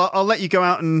 Well, I'll let you go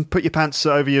out and put your pants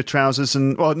over your trousers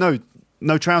and... Well,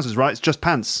 no trousers, right? It's just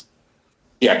pants.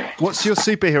 Yeah. What's your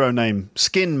superhero name?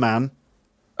 Skin Man?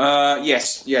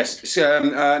 Yes.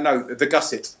 No, the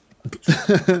Gusset.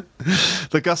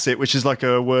 The gusset, which is like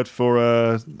a word for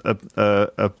a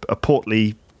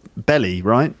portly belly,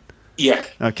 right? Yeah.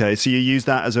 Okay, so you use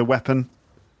that as a weapon?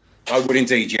 I would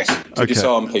indeed, yes, to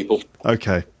disarm people.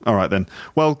 Okay, all right then.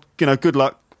 Well, good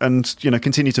luck, and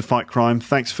continue to fight crime.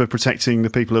 Thanks for protecting the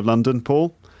people of London,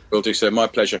 Paul. Will do, sir. My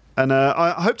pleasure. And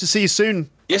I hope to see you soon.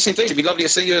 Yes, indeed. It'd be lovely to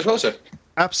see you as well, sir.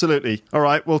 Absolutely. All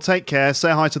right. Well, take care.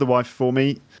 Say hi to the wife for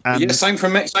me. And yeah, same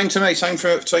from me. Same to me. Same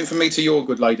for me to your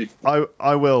good lady.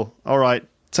 I will. All right.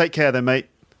 Take care then, mate.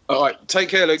 All right. Take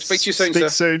care, Luke. Speak to you soon, sir. Speak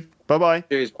soon. Bye-bye.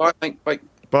 Cheers. Bye. Bye.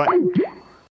 Bye.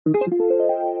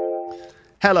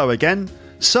 Hello again.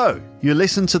 So, you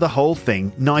listened to the whole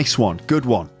thing. Nice one. Good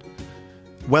one.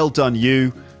 Well done,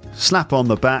 you. Slap on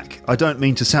the back. I don't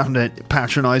mean to sound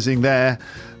patronising there,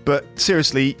 but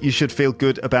seriously, you should feel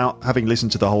good about having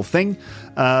listened to the whole thing.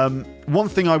 One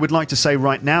thing I would like to say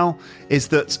right now is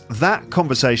that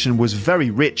conversation was very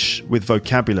rich with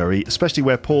vocabulary, especially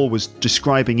where Paul was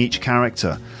describing each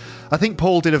character. I think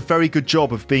Paul did a very good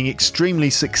job of being extremely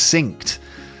succinct.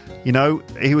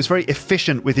 He was very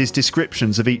efficient with his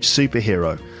descriptions of each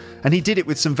superhero, and he did it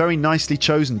with some very nicely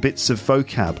chosen bits of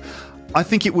vocab. I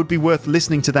think it would be worth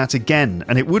listening to that again,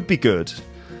 and it would be good.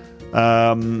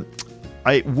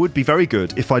 It would be very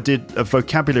good if I did a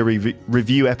vocabulary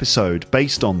review episode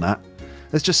based on that.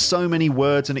 There's just so many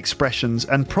words and expressions,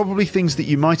 and probably things that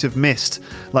you might have missed,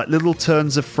 like little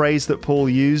turns of phrase that Paul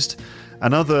used,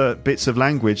 and other bits of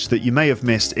language that you may have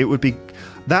missed.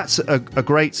 That's a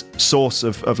great source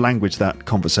of language, that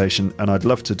conversation, and I'd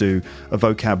love to do a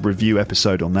vocab review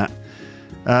episode on that.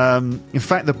 In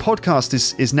fact, the podcast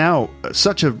is now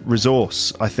such a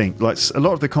resource, I think. Like, a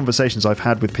lot of the conversations I've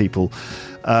had with people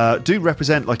do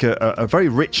represent like a very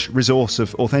rich resource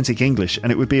of authentic English,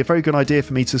 and it would be a very good idea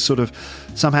for me to sort of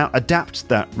somehow adapt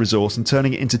that resource and turn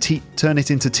it into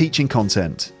teaching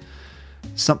content.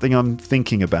 Something I'm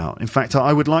thinking about. In fact,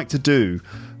 I would like to do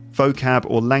vocab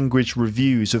or language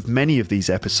reviews of many of these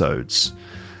episodes,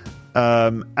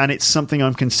 and it's something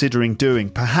I'm considering doing,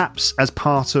 perhaps as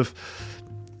part of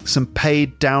some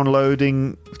paid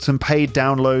download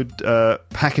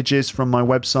packages from my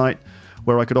website,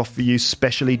 where I could offer you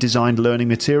specially designed learning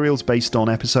materials based on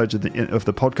episodes of the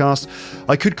podcast.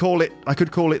 I could call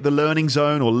it the Learning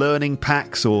Zone, or Learning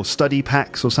Packs, or Study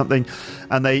Packs, or something,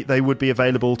 and they would be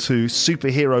available to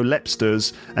superhero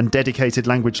lepsters and dedicated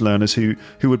language learners who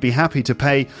would be happy to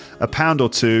pay £1 or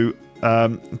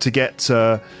 £2 to get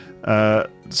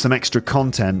some extra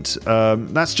content.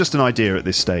 That's just an idea at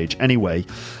this stage. Anyway,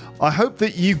 I hope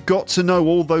that you got to know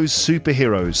all those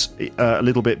superheroes a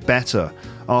little bit better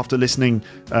after listening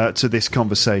to this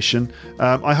conversation.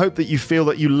 I hope that you feel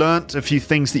that you learnt a few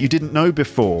things that you didn't know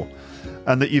before,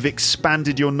 and that you've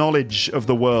expanded your knowledge of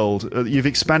the world. You've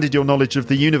expanded your knowledge of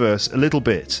the universe a little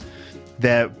bit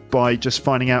there by just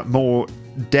finding out more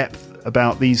depth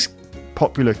about these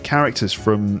popular characters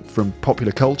from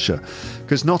popular culture.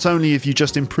 Because not only have you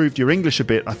just improved your English a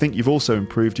bit, I think you've also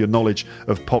improved your knowledge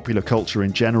of popular culture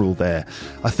in general there.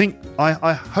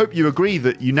 I hope you agree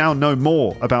that you now know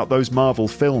more about those Marvel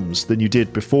films than you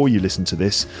did before you listened to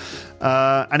this.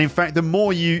 And in fact, the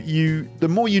more you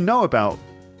know about,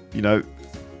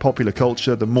 popular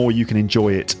culture, the more you can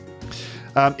enjoy it.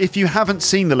 If you haven't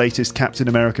seen the latest Captain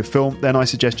America film, then I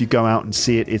suggest you go out and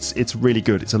see it. It's really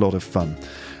good. It's a lot of fun.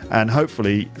 And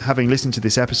hopefully, having listened to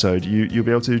this episode, you'll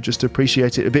be able to just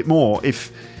appreciate it a bit more,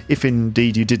 if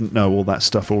indeed you didn't know all that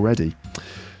stuff already.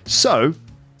 So,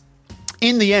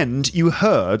 in the end, you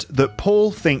heard that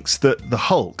Paul thinks that the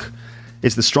Hulk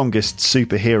is the strongest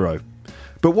superhero.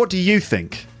 But what do you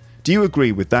think? Do you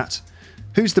agree with that?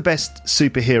 Who's the best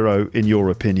superhero in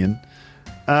your opinion?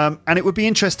 And it would be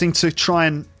interesting to try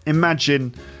and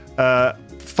imagine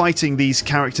fighting these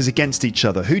characters against each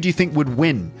other. Who do you think would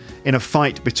win in a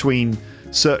fight between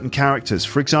certain characters?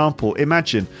 For example,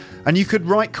 imagine, and you could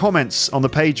write comments on the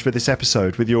page for this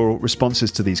episode with your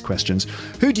responses to these questions.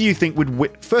 Who do you think would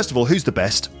win? First of all, who's the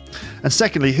best? And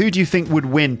secondly, who do you think would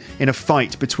win in a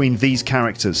fight between these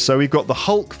characters? So we've got the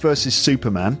Hulk versus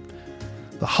Superman.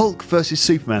 The Hulk versus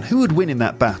Superman. Who would win in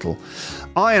that battle?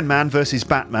 Iron Man versus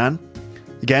Batman.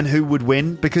 Again, who would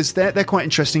win? Because they're quite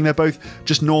interesting. They're both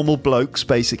just normal blokes,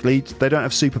 basically. They don't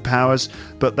have superpowers,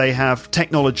 but they have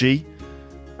technology.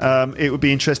 It would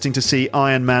be interesting to see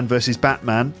Iron Man versus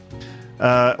Batman.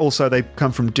 Also, they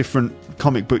come from different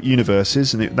comic book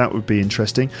universes, and that would be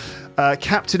interesting.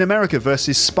 Captain America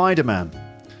versus Spider-Man.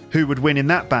 Who would win in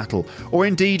that battle? Or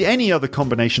indeed any other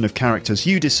combination of characters,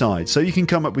 you decide. So you can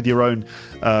come up with your own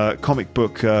comic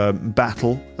book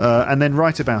battle and then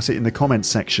write about it in the comments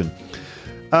section.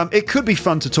 It could be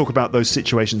fun to talk about those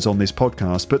situations on this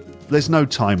podcast, but there's no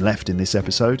time left in this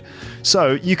episode,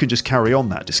 so you can just carry on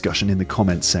that discussion in the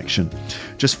comments section.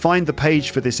 Just find the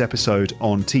page for this episode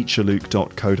on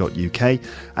teacherluke.co.uk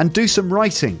and do some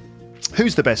writing.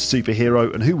 Who's the best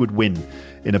superhero and who would win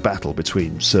in a battle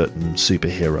between certain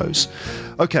superheroes?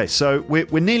 Okay, so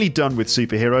we're nearly done with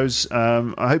superheroes.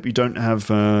 I hope you don't have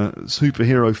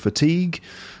superhero fatigue.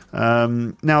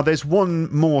 Now, there's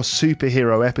one more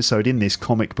superhero episode in this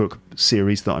comic book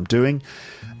series that I'm doing.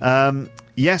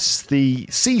 Yes, the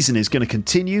season is going to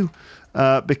continue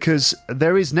because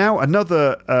there is now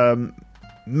another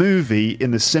movie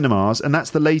in the cinemas, and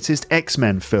that's the latest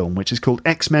X-Men film, which is called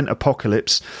X-Men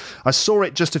Apocalypse. I saw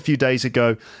it just a few days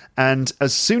ago, and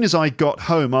as soon as I got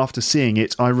home after seeing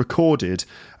it, I recorded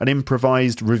an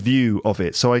improvised review of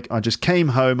it. So I just came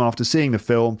home after seeing the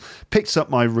film, picked up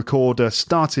my recorder,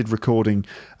 started recording,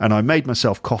 and I made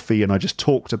myself coffee, and I just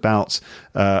talked about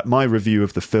my review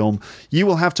of the film. You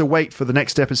will have to wait for the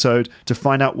next episode to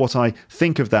find out what I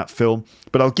think of that film,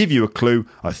 but I'll give you a clue.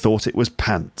 I thought it was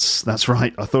pants. That's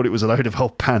right, I thought it was a load of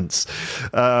old pants.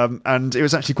 And it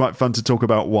was actually quite fun to talk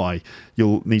about why.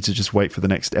 You'll need to just wait for the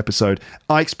next episode.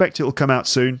 I expect it will come out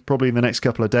soon, probably in the next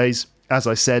couple of days. As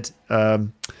I said to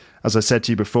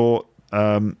you before,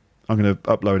 I'm going to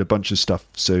upload a bunch of stuff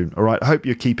soon. All right, I hope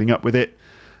you're keeping up with it.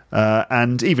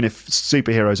 And even if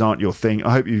superheroes aren't your thing,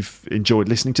 I hope you've enjoyed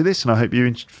listening to this, and I hope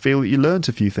you feel that you learned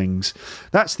a few things.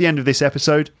 That's the end of this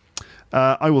episode.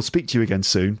 I will speak to you again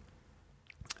soon.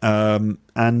 And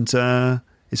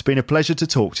it's been a pleasure to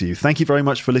talk to you. Thank you very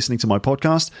much for listening to my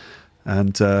podcast.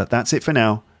 And that's it for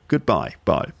now. Goodbye.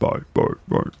 Bye.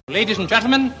 Ladies and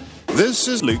gentlemen, This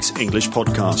is Luke's English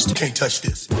Podcast. Can't touch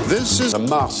this. This is A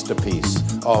masterpiece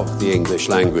of the English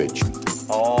language.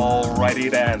 Alrighty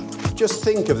then. Just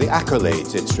think of the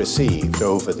accolades it's received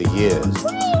over the years.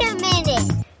 Wait a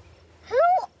minute. Who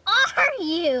are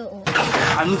you?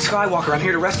 I'm Luke Skywalker. I'm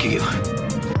here to rescue you.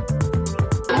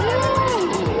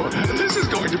 This is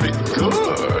going to be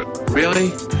good.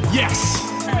 Really? Yes.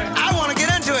 I want to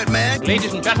get into it, man.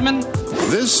 Ladies and gentlemen,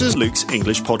 This is Luke's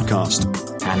English Podcast.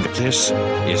 And this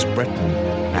is Britain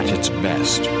at its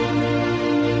best.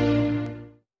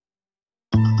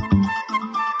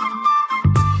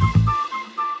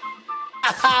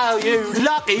 Oh, you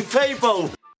lucky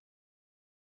people.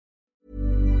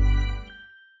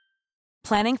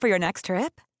 Planning for your next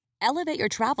trip? Elevate your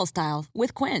travel style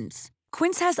with Quince.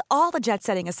 Quince has all the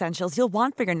jet-setting essentials you'll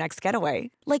want for your next getaway,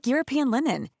 like European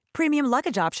linen, premium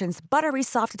luggage options, buttery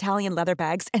soft Italian leather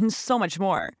bags, and so much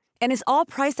more. And is all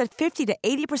priced at 50 to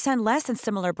 80% less than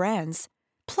similar brands.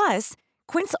 Plus,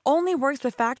 Quince only works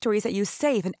with factories that use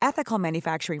safe and ethical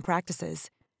manufacturing practices.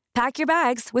 Pack your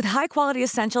bags with high-quality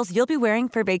essentials you'll be wearing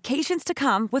for vacations to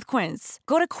come with Quince.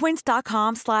 Go to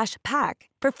quince.com/pack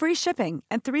for free shipping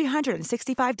and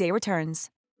 365-day returns.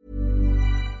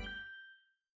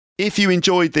 If you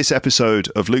enjoyed this episode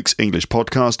of Luke's English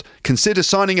Podcast, consider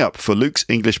signing up for Luke's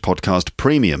English Podcast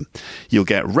Premium. You'll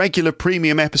get regular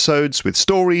premium episodes with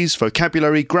stories,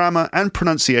 vocabulary, grammar and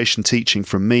pronunciation teaching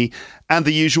from me, and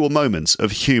the usual moments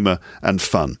of humour and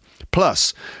fun.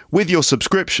 Plus, with your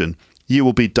subscription, you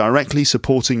will be directly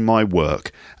supporting my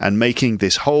work and making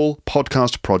this whole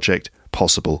podcast project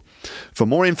possible. For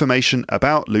more information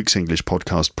about Luke's English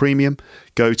Podcast Premium,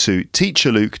 go to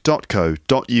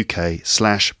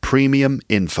teacherluke.co.uk/premium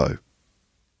info.